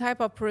was the type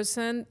of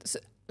person,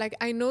 like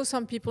I know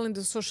some people in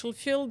the social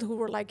field who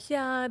were like,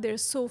 yeah,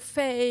 they're so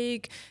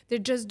fake,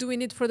 they're just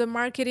doing it for the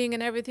marketing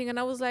and everything. And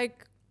I was like,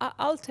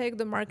 I'll take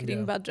the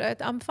marketing budget.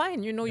 I'm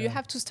fine. You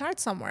have to start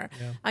somewhere.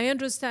 Yeah. I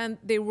understand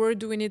they were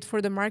doing it for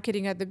the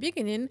marketing at the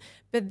beginning,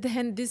 but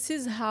then this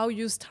is how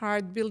you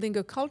start building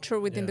a culture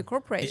within the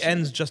corporation. The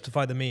ends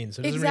justify the means.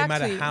 So it doesn't really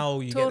matter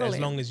how you get there, as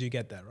long as you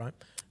get there, right?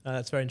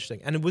 That's very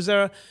interesting. And was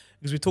there,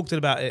 because we talked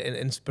about it,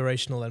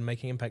 inspirational and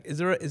making impact, is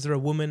there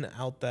a woman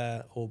out there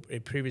or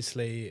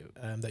previously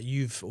that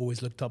you've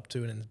always looked up to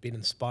and been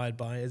inspired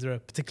by? Is there a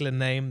particular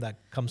name that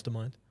comes to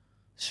mind?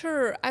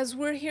 Sure. As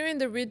we're here in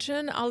the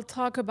region, I'll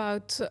talk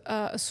about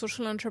a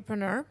social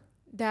entrepreneur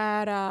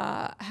that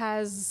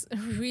has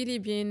really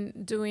been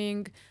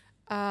doing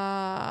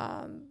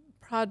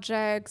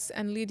projects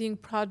and leading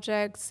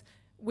projects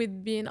with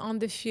being on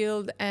the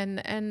field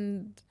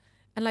and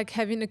like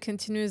having a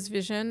continuous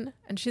vision.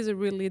 And she's a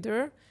real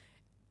leader.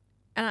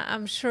 And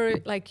I'm sure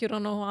like you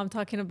don't know who I'm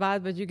talking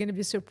about, but you're going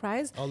to be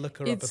surprised. I'll look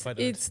her up if I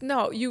don't.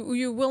 No,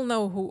 you will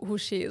know who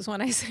she is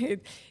when I say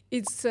it.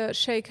 It's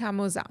Sheikha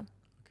Moza.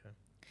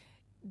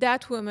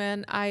 That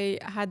woman, I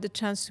had the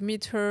chance to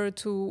meet her,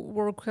 to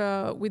work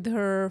with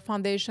her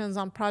foundations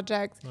on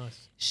projects.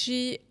 Nice.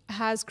 She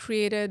has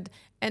created,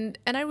 and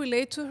I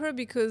relate to her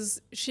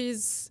because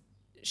she's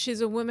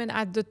a woman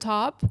at the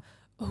top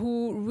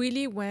who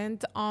really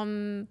went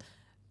on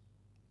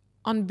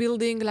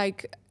building like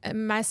a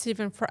massive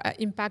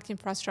impact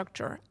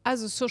infrastructure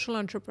as a social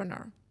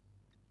entrepreneur.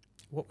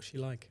 What was she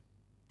like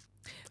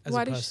as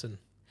a person?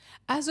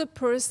 As a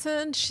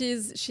person,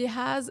 she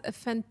has a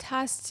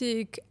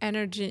fantastic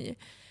energy,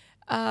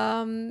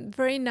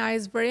 very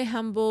nice, very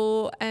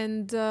humble,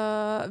 and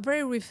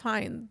very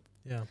refined.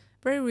 Yeah,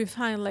 very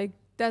refined. Like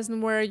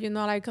doesn't wear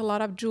like a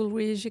lot of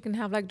jewelry. She can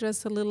have like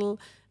just a little,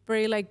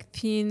 very like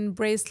thin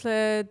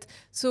bracelet.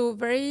 So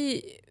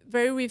very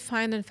very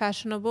refined and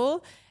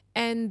fashionable,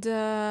 and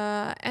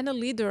a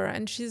leader.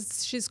 And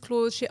she's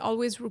close. She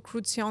always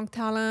recruits young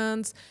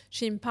talents.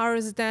 She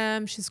empowers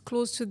them. She's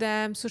close to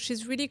them. So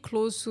she's really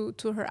close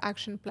to her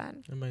action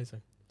plan.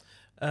 Amazing.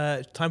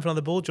 Time for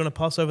another ball. Do you want to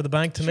pass over the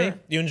bag to me?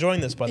 You enjoying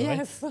this, by the way?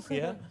 Yes.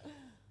 Yeah.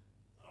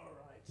 All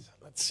right.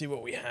 Let's see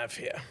what we have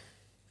here.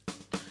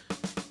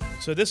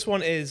 So this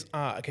one is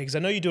okay, because I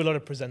know you do a lot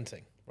of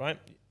presenting, right?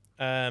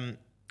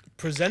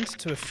 Present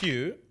to a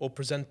few or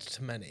present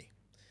to many.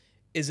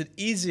 Is it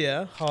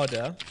easier,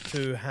 harder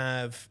to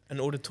have an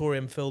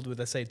auditorium filled with,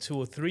 let's say, 2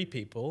 or 3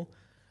 people,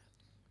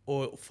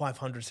 or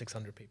 500,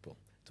 600 people?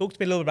 Talk to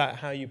me a little about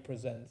how you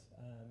present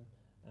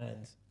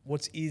and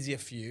what's easier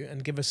for you,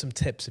 and give us some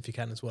tips, if you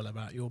can, as well,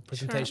 about your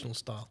presentational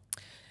style.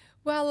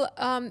 Well,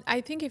 I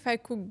think if I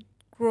could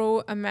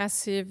grow a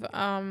massive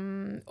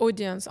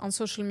audience on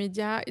social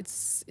media,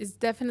 it's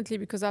definitely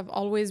because I've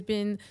always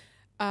been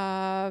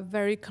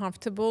very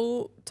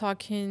comfortable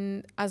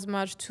talking as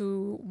much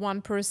to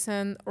one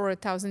person or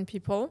 1,000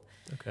 people.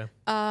 Okay.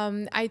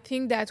 I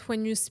think that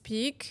when you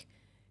speak,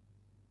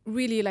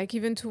 really, like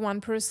even to one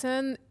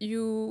person,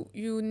 you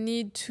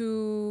need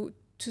to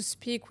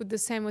speak with the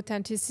same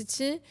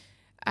authenticity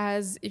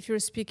as if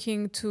you're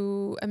speaking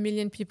to 1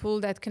 million people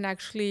that can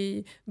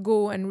actually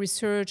go and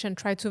research and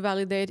try to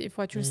validate if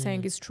what you're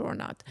saying is true or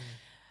not.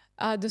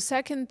 The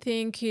second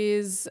thing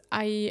is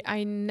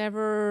I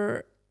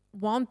never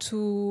want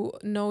to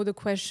know the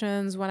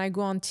questions when I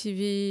go on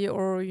TV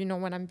or,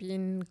 when I'm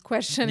being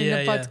questioned in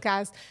a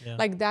podcast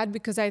like that,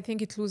 because I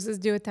think it loses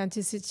the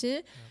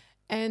authenticity.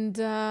 And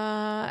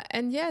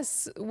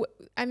yes,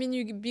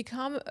 you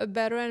become a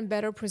better and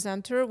better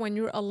presenter when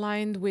you're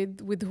aligned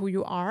with who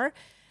you are.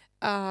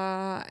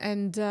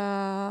 And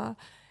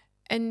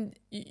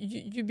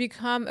you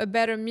become a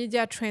better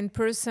media trained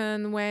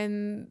person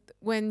when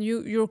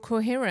you're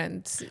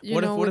coherent.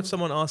 What if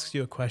someone asks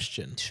you a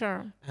question?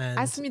 Sure.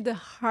 Ask me the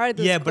hardest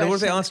question. Yeah, but what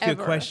if they ask you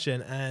ever. a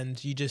question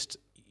and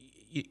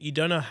you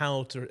don't know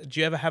how to. Do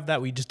you ever have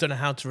that where you just don't know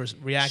how to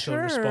react or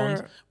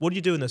respond? What do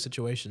you do in those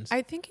situations?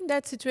 I think in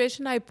that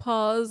situation, I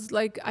pause,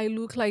 like I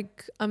look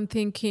like I'm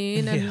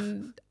thinking,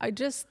 and I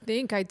just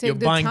think. I take You're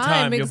the buying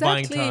time. You're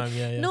Exactly. buying time.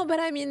 Yeah. No, but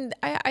I mean,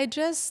 I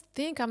just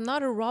think I'm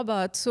not a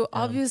robot. So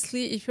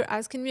obviously, if you're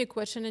asking me a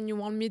question and you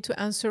want me to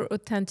answer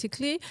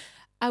authentically,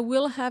 I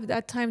will have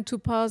that time to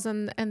pause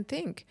and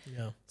think.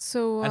 Yeah.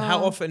 So. And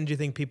how often do you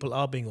think people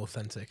are being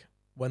authentic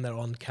when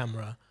they're on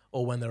camera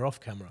or when they're off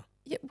camera?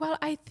 Yeah, well,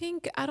 I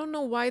think, I don't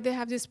know why they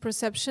have this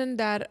perception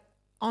that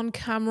on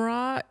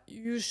camera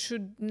you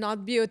should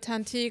not be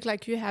authentic,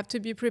 like you have to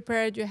be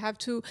prepared, you have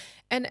to,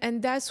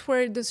 and that's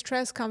where the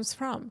stress comes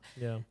from.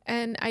 Yeah.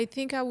 And I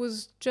think I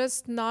was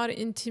just not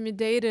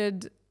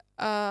intimidated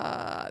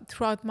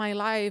throughout my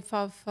life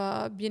of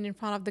being in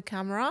front of the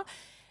camera.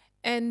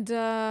 And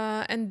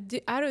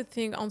the other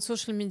thing on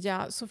social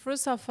media, so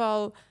first of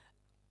all,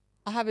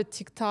 I have a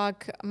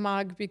TikTok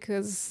mug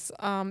because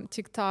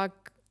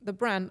TikTok, the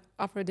brand,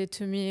 offered it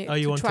to me. Are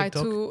you on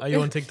TikTok? Are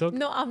you on TikTok?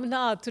 No, I'm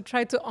not. To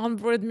try to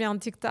onboard me on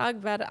TikTok,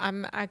 but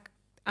I'm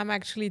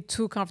actually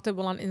too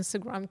comfortable on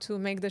Instagram to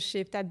make the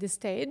shift at this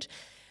stage.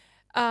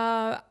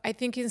 I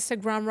think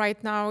Instagram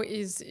right now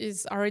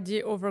is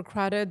already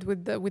overcrowded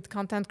with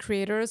content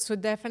creators. So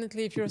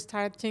definitely, if you're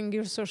starting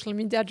your social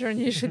media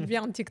journey, you should be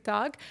on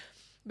TikTok.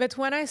 But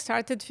when I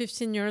started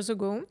 15 years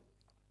ago,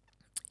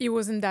 it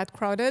wasn't that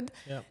crowded.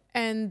 Yeah.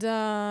 And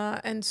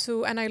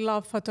I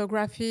love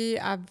photography.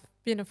 I've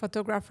been a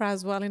photographer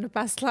as well in a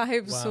past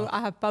life. Wow. So I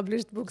have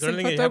published books in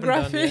Anything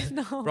photography.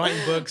 No.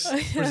 Writing books,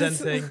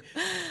 presenting,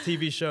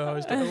 TV show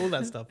host, all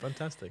that stuff.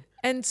 Fantastic.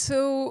 And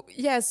so,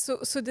 yes,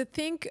 so the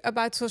thing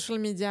about social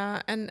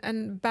media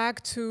and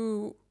back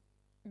to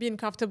being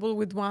comfortable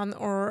with 1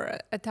 or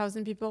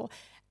 1,000 people,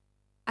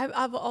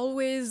 I've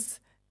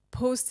always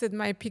posted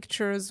my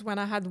pictures when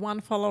I had 1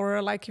 follower,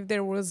 like if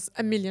there was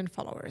 1 million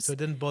followers. So it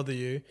didn't bother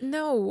you?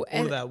 No.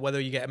 All of that, whether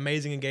you get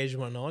amazing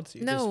engagement or not,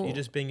 you're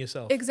just being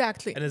yourself.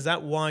 Exactly. And is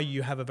that why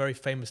you have a very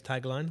famous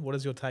tagline? What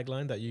is your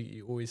tagline that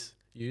you always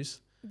use?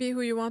 Be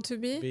who you want to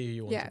be? Be who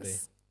you want to be.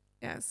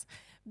 Yes.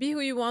 Be who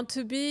you want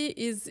to be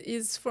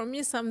is for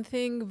me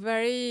something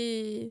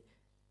very,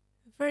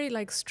 very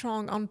like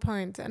strong, on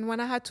point. And when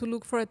I had to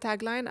look for a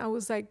tagline, I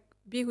was like,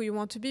 be who you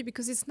want to be,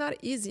 because it's not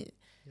easy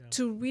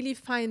to really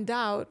find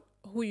out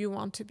who you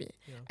want to be.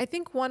 Yeah. I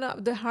think one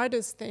of the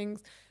hardest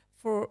things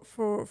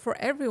for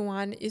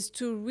everyone is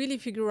to really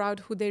figure out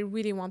who they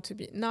really want to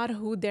be, not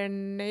who their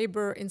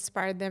neighbor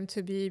inspired them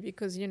to be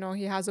because,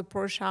 he has a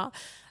Porsche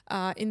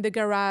in the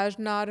garage,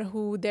 not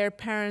who their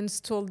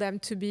parents told them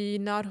to be,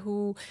 not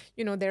who,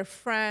 their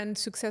friends,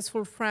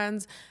 successful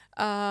friends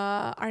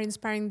are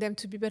inspiring them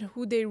to be, but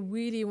who they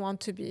really want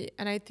to be.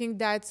 And I think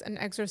that's an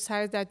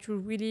exercise that you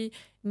really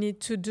need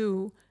to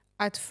do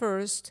at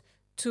first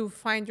to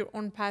find your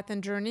own path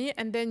and journey,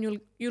 and then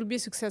you'll be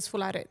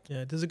successful at it.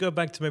 Yeah. Does it go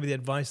back to maybe the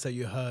advice that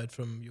you heard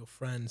from your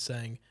friend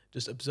saying,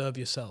 just observe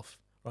yourself,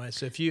 right?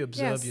 So if you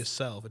observe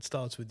yourself, it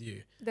starts with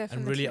you. Definitely.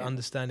 And really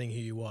understanding who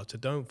you are. So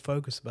don't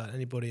focus about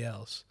anybody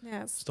else.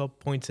 Yes. Stop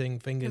pointing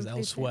fingers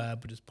elsewhere,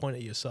 but just point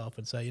at yourself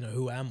and say,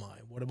 who am I?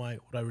 What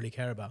I really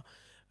care about?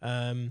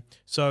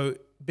 So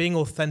being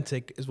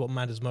authentic is what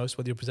matters most,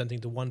 whether you're presenting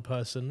to 1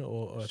 person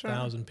or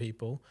 1,000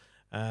 people.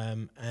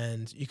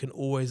 And you can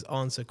always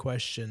answer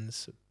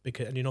questions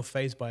and you're not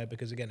fazed by it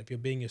because, again, if you're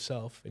being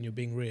yourself and you're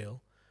being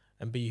real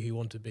and be who you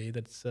want to be,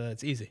 that's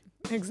it's easy.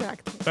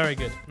 Exactly. Very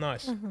good.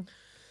 Nice. Mm-hmm.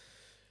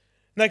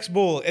 Next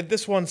ball.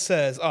 This one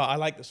says, I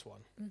like this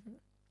one.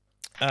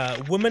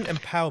 Mm-hmm. Women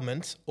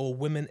empowerment or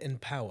women in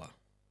power?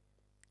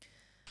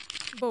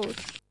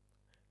 Both.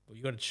 Well,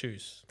 you got to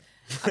choose.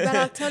 But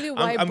I'll tell you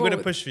why. I'm going to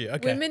push for you.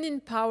 Okay. Women in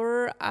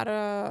power at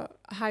a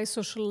high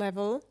social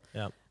level.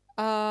 Yeah.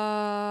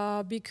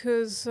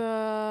 Because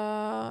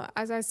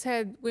as I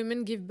said,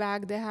 women give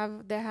back. They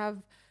have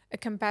a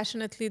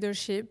compassionate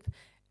leadership,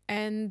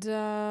 and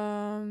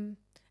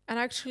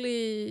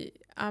actually,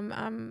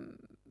 I'm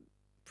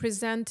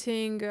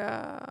presenting.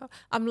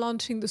 I'm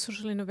launching the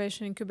Social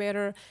Innovation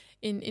Incubator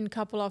in a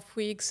couple of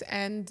weeks,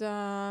 and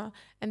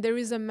there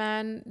is a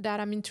man that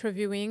I'm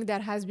interviewing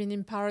that has been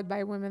empowered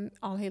by women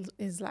all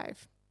his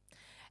life,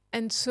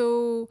 and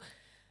so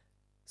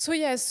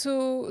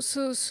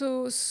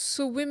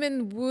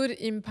women would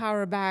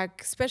empower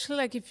back, especially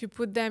like if you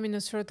put them in a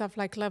sort of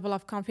like level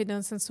of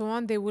confidence and so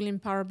on, they will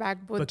empower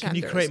back both genders. But can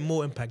you create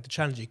more impact? The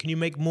challenge you. Can you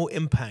make more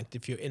impact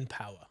if you're in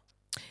power?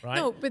 Right?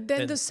 No, but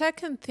then the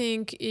second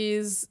thing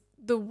is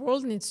the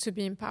world needs to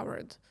be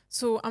empowered.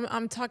 So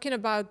I'm talking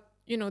about,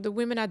 the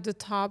women at the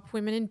top,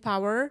 women in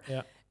power.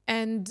 Yeah.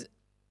 And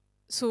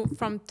so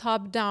from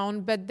top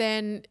down, but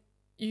then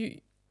the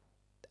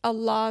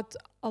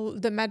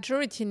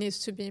majority needs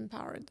to be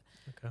empowered.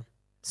 Okay.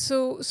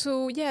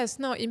 So yes,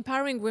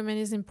 empowering women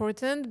is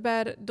important,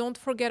 but don't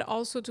forget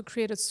also to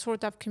create a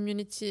sort of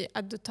community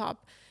at the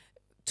top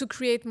to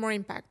create more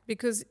impact.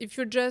 Because if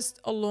you're just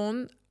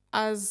alone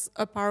as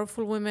a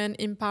powerful woman,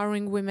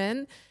 empowering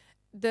women,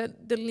 the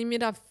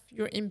limit of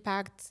your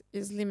impact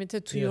is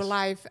limited to your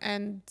life,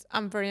 and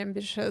I'm very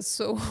ambitious,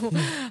 so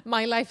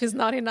my life is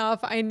not enough.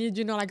 I need,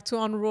 like, to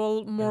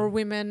enroll more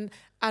women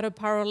at a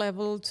power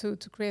level to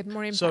create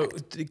more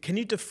impact. So can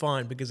you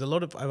define, because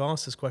I've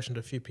asked this question to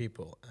a few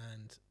people,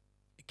 and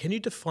can you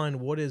define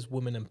what is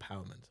women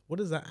empowerment? What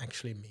does that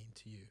actually mean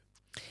to you?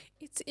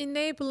 It's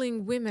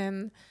enabling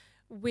women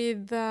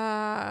with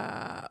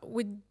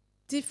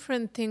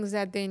different things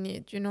that they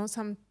need,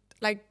 some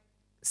like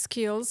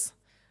skills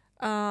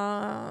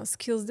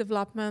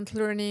development,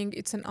 learning.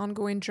 It's an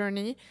ongoing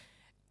journey,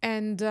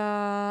 and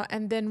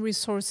then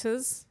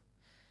resources.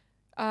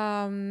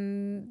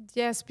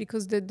 Yes,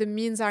 because the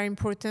means are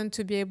important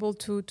to be able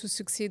to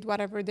succeed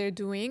whatever they're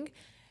doing,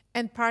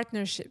 and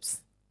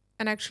partnerships.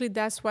 And actually,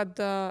 that's what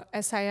the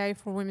SII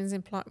for Women's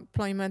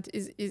Employment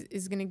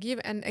is going to give.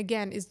 And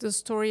again, it's the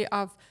story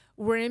of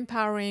we're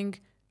empowering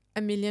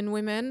 1 million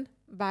women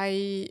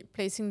by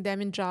placing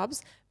them in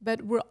jobs,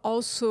 but we're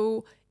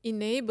also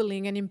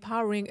enabling and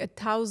empowering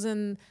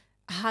 1,000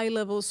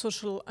 high-level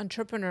social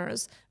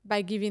entrepreneurs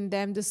by giving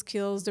them the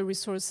skills, the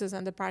resources,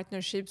 and the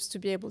partnerships to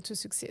be able to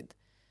succeed.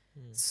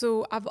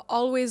 So I've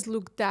always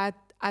looked at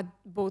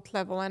both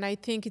levels, and I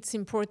think it's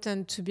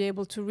important to be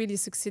able to really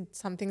succeed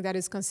something that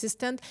is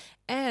consistent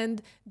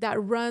and that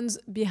runs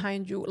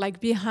behind you, like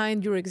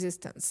behind your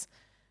existence.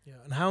 Yeah,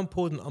 and how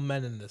important are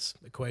men in this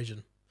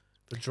equation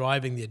for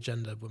driving the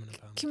agenda of women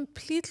empowerment?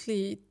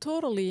 Completely,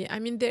 totally. I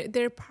mean,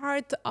 they're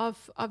part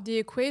of the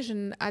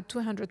equation at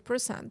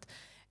 200%.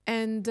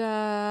 And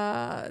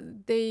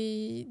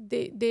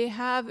they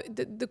have,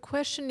 the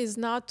question is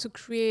not to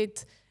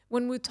create,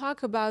 when we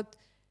talk about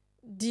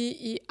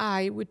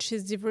DEI, which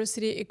is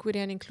diversity, equity,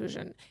 and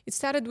inclusion. It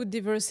started with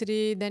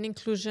diversity, then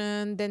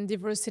inclusion, then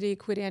diversity,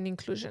 equity, and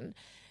inclusion.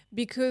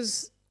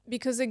 Because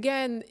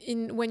again,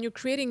 when you're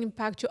creating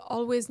impact, you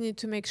always need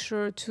to make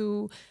sure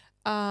to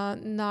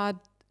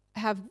not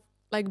have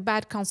like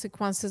bad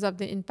consequences of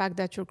the impact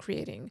that you're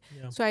creating.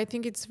 Yeah. So I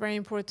think it's very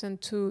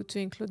important to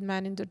include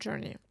men in the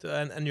journey.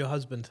 And your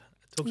husband.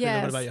 Talk to me a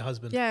little bit about your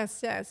husband.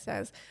 Yes.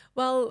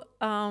 Well,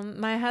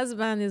 my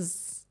husband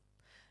is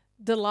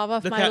the love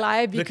of my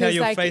life. Look how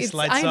your face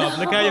lights up.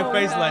 Look how your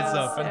face lights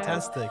up.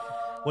 Fantastic.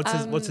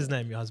 What's his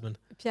name, your husband?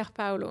 Pier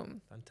Paolo.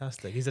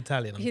 Fantastic. He's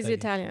Italian. He's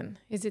Italian.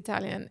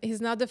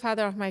 He's not the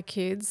father of my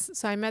kids.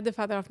 So I met the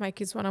father of my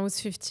kids when I was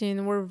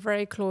 15. We're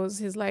very close.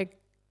 He's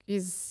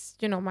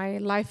my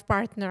life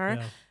partner.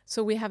 Yeah.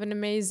 So we have an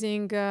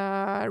amazing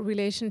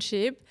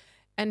relationship,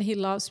 and he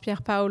loves Pier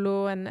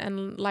Paolo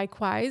and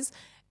likewise.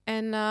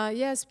 And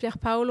yes, Pier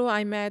Paolo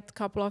I met a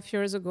couple of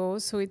years ago.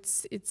 So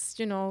it's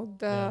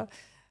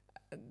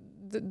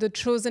the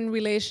chosen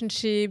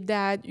relationship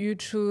that you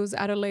choose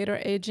at a later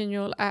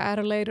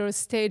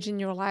stage in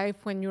your life,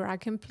 when you're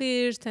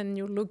accomplished and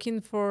you're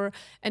looking for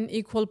an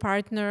equal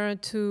partner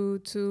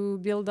to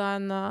build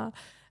on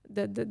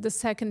the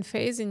second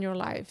phase in your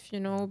life,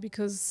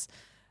 because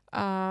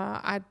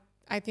I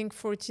think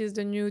 40 is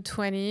the new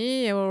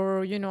 20,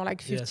 or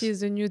 50 is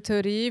the new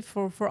 30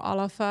 for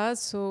all of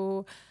us.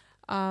 So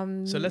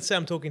let's say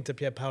I'm talking to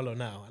Pier Paolo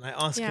now, and I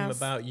ask him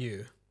about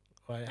you.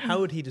 Right? How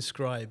would he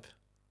describe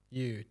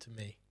you to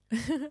me?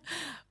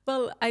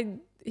 Well,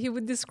 he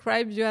would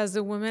describe you as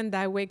a woman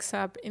that wakes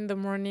up in the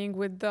morning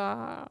with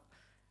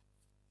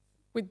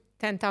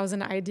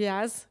 10,000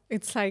 ideas.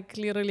 It's like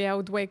literally I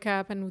would wake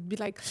up and would be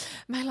like,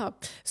 my love,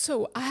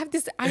 so I have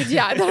this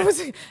idea.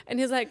 And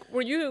he's like,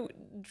 were you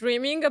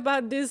dreaming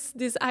about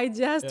these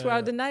ideas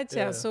throughout the night?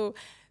 Yeah. So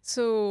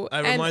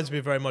it reminds me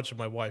very much of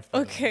my wife.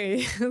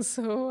 Okay.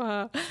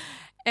 So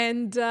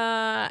and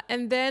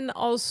then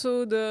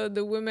also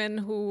the women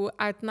who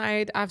at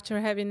night, after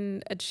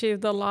having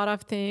achieved a lot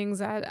of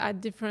things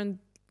at different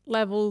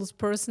levels,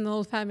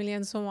 personal, family,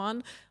 and so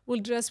on, will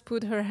just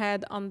put her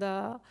head on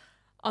the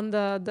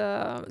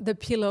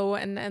pillow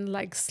and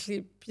like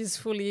sleep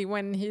peacefully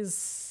when he's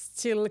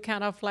still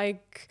kind of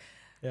like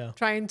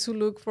trying to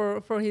look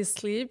for his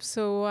sleep.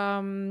 So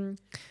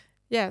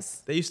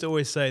yes. They used to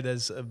always say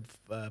there's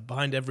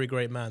behind every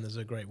great man there's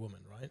a great woman,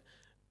 right?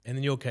 And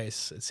in your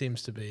case, it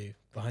seems to be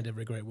behind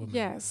every great woman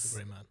there's a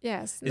great man.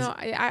 Yes.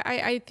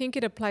 I think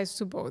it applies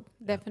to both,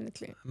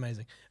 definitely.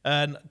 Amazing.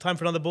 Time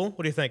for another ball?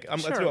 What do you think? Sure.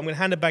 I'm going to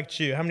hand it back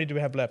to you. How many do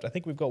we have left? I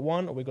think we've got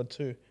one, or we've got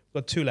two. We've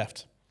got two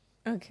left.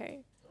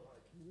 Okay.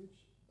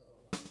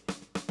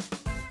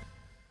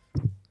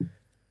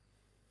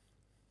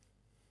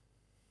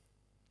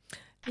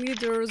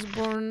 Leaders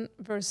born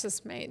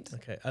versus made.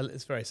 Okay,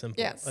 it's very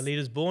simple. Yes. Are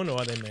leaders born or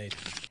are they made?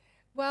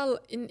 Well,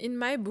 in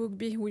my book,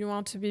 Be Who You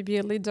Want to Be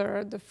a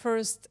Leader, the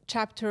first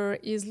chapter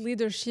is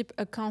Leadership,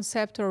 a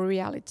Concept or a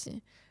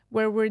Reality,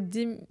 where we're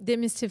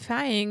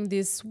demystifying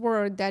this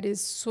word that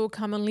is so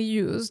commonly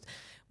used,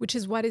 which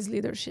is what is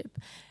leadership.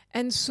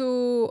 And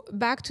so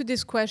back to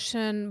this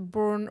question,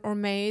 born or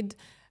made,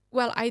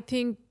 well, I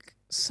think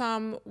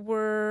some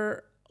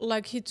were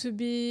lucky to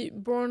be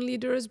born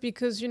leaders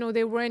because,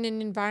 they were in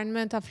an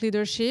environment of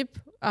leadership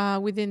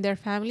within their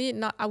family.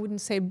 Not, I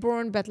wouldn't say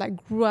born, but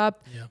like grew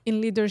up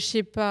in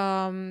leadership,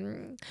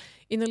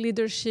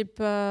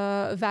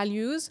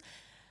 values.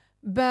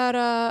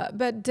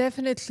 But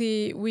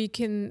definitely we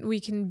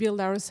can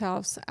build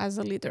ourselves as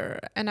a leader.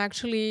 And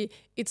actually,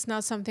 it's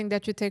not something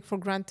that you take for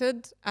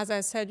granted. As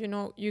I said,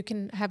 you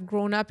can have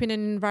grown up in an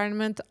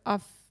environment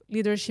of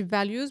leadership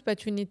values,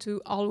 but you need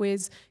to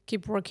always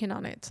keep working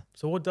on it.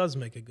 So what does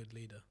make a good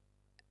leader?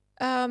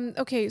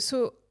 Okay,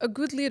 so a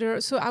good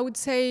leader, so I would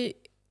say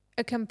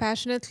a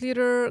compassionate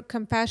leader,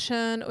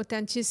 compassion,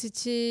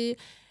 authenticity,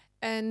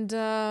 and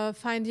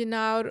finding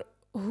out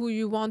who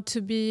you want to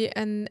be,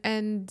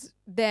 and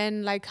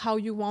then like how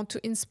you want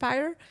to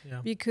inspire,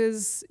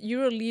 because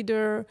you're a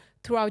leader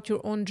throughout your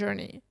own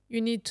journey.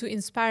 You need to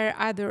inspire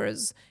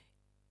others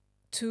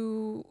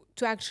to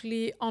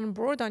actually on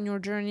board on your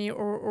journey,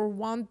 or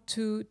want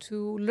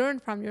to learn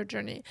from your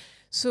journey.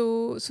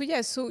 So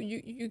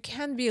you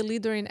can be a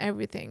leader in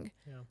everything.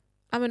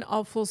 I'm an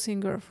awful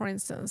singer, for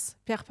instance.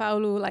 Pier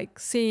Paolo like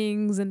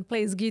sings and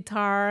plays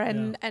guitar,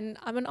 and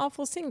I'm an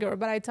awful singer,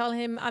 but I tell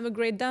him I'm a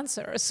great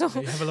dancer. So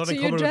you have a lot in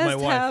common with my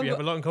wife. You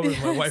have a lot in common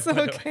with my wife, by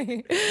the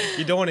way.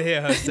 You don't want to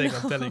hear her sing,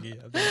 I'm telling you.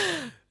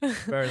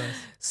 Very nice.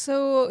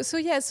 So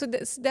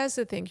that's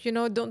the thing.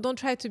 Don't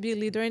try to be a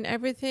leader in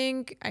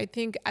everything. I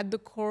think at the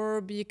core,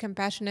 be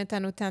compassionate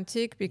and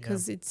authentic,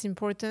 because it's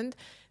important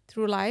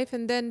through life.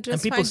 And then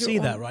just people find see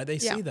your that, own. right? They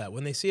see that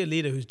when they see a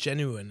leader who's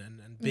genuine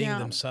and being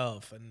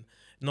themselves and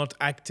not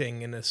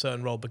acting in a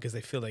certain role because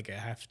they feel like they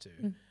have to.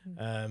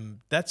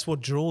 That's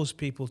what draws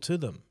people to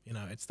them.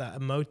 It's that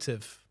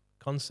emotive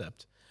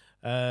concept.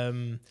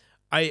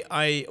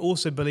 I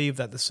also believe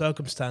that the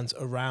circumstance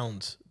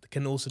around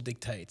can also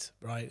dictate,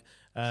 right?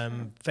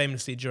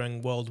 Famously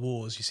during world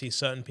wars, you see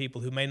certain people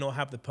who may not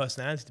have the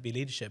personality to be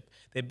leadership.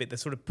 They're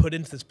sort of put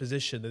into this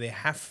position that they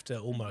have to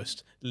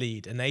almost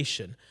lead a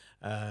nation.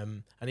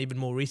 And even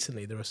more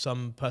recently, there are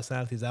some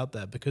personalities out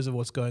there, because of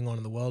what's going on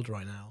in the world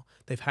right now,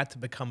 they've had to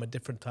become a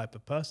different type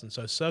of person.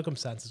 So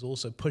circumstances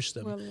also push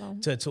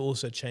them to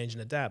also change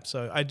and adapt.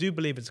 So I do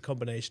believe it's a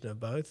combination of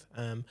both.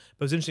 But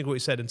it's interesting what you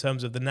said in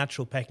terms of the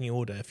natural pecking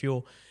order. If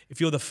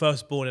you're the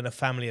firstborn in a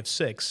family of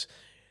 6,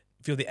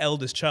 if you're the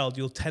eldest child,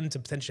 you'll tend to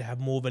potentially have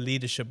more of a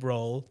leadership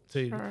role. So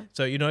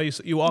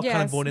you are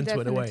kind of born into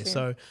it in a way.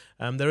 So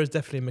there is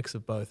definitely a mix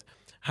of both.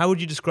 How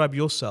would you describe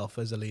yourself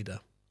as a leader?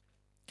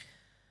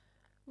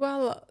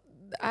 Well,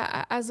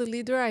 as a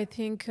leader, I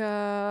think,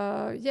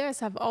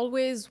 yes, I've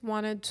always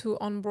wanted to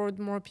onboard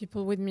more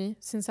people with me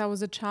since I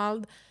was a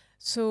child.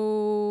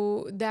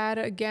 So that,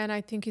 again,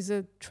 I think is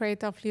a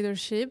trait of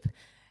leadership.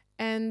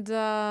 And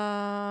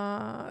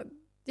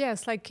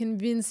yes, like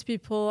convince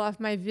people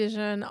of my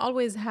vision,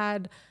 always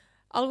had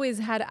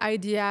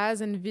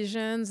ideas and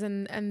visions,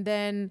 and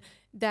then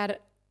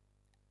that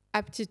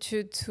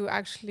aptitude to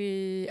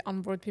actually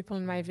onboard people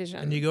in my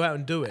vision. And you go out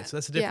and do it. So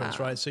that's the difference,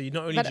 right? So you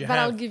not only but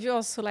I'll give you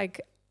also like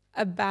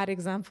a bad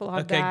example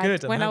of that.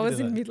 Good. When I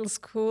was in middle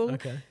school.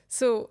 Okay.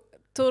 So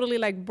totally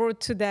like bored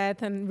to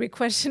death and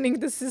re-questioning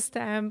the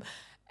system.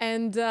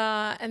 And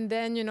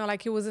then,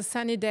 like it was a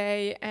sunny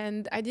day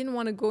and I didn't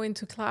want to go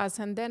into class.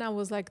 And then I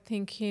was like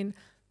thinking,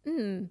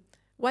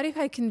 what if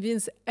I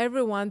convince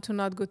everyone to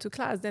not go to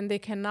class? Then they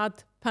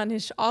cannot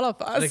punish all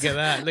of us. Look at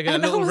that. Look at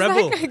that little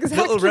rebel. Like,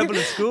 exactly. Little rebel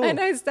at school. And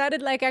I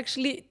started like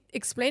actually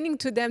explaining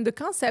to them the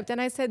concept.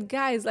 And I said,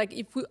 guys, like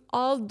if we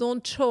all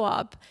don't show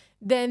up,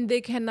 then they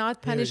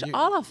cannot punish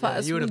all of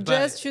us. We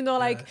just,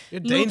 like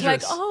look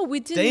like, oh, we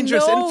didn't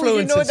dangerous know,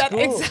 influence at that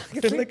school.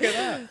 Exactly. Look at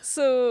that.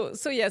 So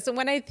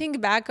when I think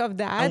back of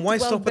that, and why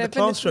stop at the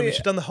classroom? You should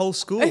have done the whole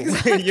school.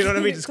 Exactly, you know what I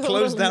mean? Just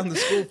close down the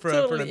school for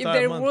an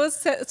entire month.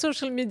 If there was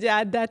social media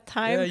at that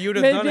time, you would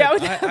have done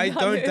it. I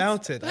don't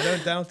doubt it. I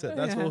don't doubt it.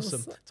 That's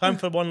awesome. Time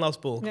for one last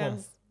ball. Come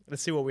on.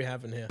 Let's see what we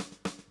have in here.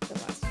 The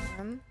last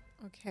one.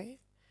 Okay.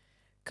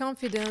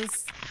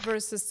 Confidence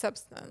versus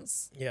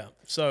substance. Yeah.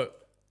 So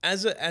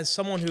as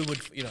someone who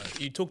would,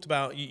 you talked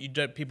about you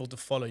don't people to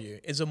follow you.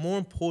 Is it more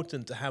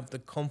important to have the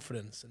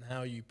confidence in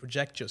how you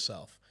project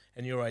yourself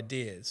and your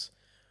ideas,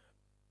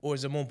 or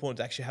is it more important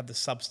to actually have the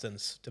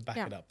substance to back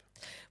it up?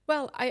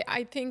 Well,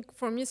 I think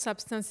for me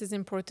substance is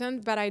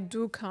important, but I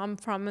do come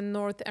from a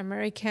North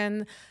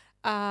American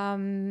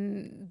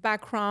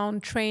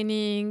background,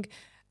 training.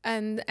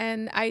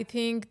 And I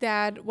think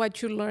that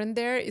what you learn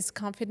there is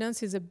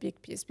confidence is a big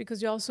piece,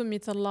 because you also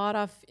meet a lot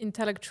of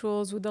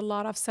intellectuals with a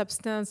lot of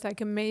substance, like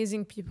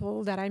amazing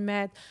people that I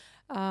met,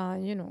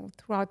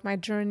 throughout my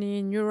journey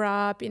in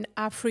Europe, in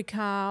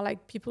Africa,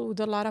 like people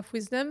with a lot of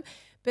wisdom,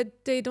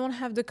 but they don't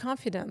have the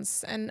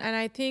confidence. And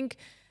I think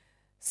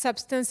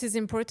substance is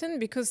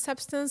important because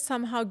substance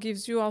somehow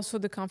gives you also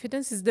the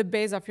confidence, is the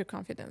base of your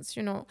confidence,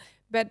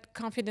 but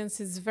confidence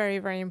is very,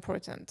 very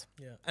important.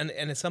 Yeah, and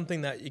it's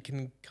something that you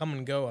can come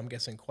and go, I'm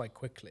guessing, quite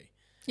quickly.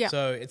 Yeah.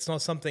 So it's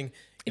not something,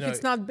 if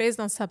it's not based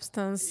on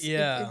substance, it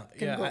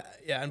can go.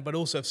 But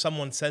also if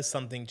someone says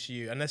something to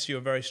you, unless you're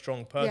a very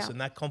strong person,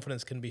 that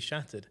confidence can be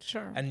shattered.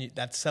 Sure. And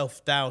that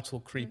self-doubt will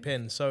creep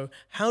in. So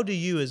how do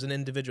you as an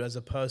individual, as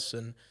a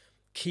person,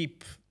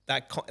 keep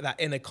that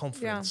inner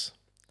confidence? Yeah.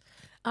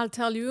 I'll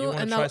tell you,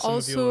 and I'll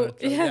also.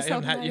 You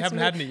haven't had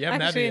any.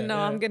 Actually, no.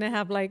 I'm gonna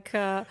have like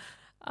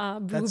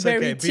That's blueberry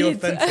okay. Be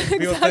teeth. authentic.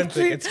 Be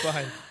authentic. It's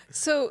fine.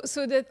 So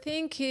the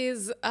thing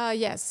is,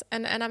 yes,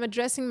 and I'm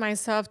addressing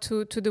myself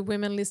to the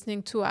women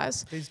listening to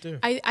us. Please do.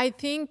 I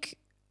think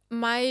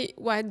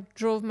what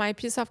drove my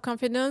piece of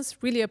confidence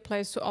really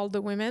applies to all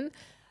the women.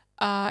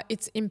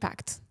 It's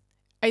impact.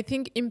 I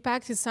think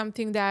impact is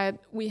something that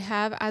we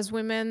have as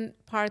women,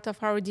 part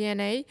of our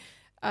DNA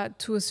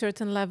to a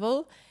certain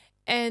level.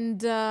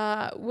 And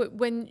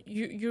when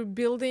you're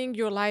building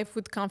your life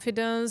with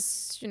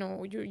confidence, you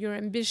know, your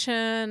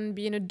ambition,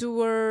 being a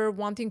doer,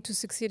 wanting to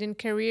succeed in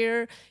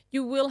career,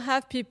 you will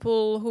have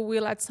people who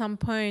will at some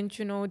point,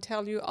 you know,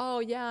 tell you, oh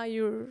yeah,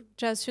 you're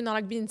just, you know,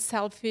 like being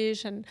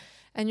selfish and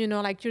you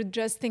know, like you're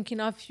just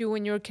thinking of you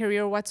and your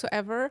career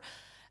whatsoever.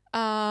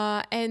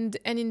 And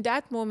in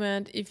that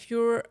moment, if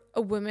you're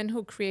a woman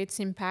who creates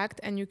impact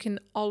and you can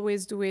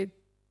always do it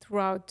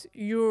throughout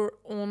your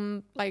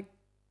own like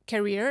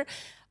career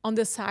on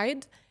the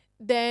side,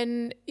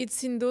 then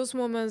it's in those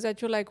moments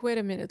that you're like, wait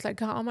a minute, like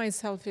how am I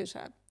selfish?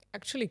 I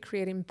actually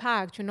create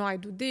impact. You know, I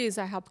do this,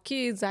 I help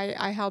kids,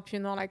 I help, you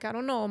know, like, I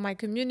don't know, my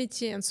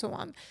community and so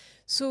on.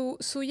 So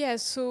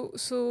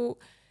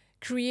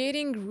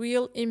creating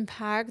real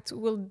impact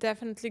will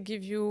definitely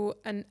give you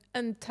an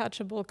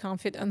untouchable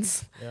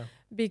confidence. Yeah.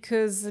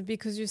 Because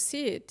you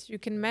see it, you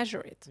can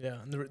measure it.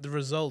 Yeah, and the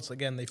results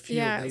again, they fuel.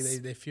 Yes,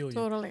 they fuel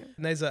totally.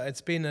 you. Nezha,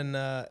 it's been an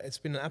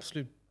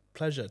absolute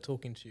pleasure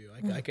talking to you.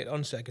 I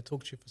could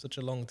talk to you for such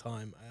a long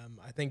time.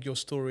 I think your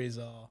stories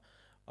are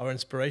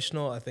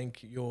inspirational. I think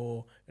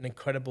you're an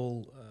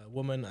incredible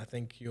woman. I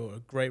think you're a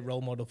great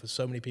role model for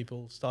so many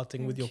people,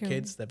 starting with your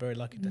kids. They're very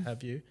lucky to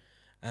have you.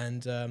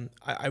 And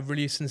I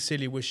really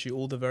sincerely wish you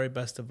all the very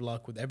best of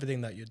luck with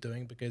everything that you're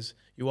doing, because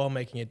you are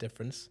making a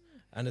difference.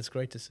 And it's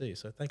great to see.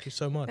 So thank you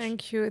so much.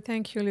 Thank you,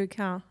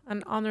 Luca.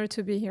 An honor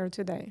to be here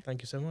today.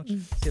 Thank you so much.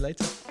 See you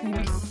later.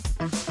 Thank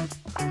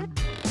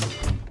you.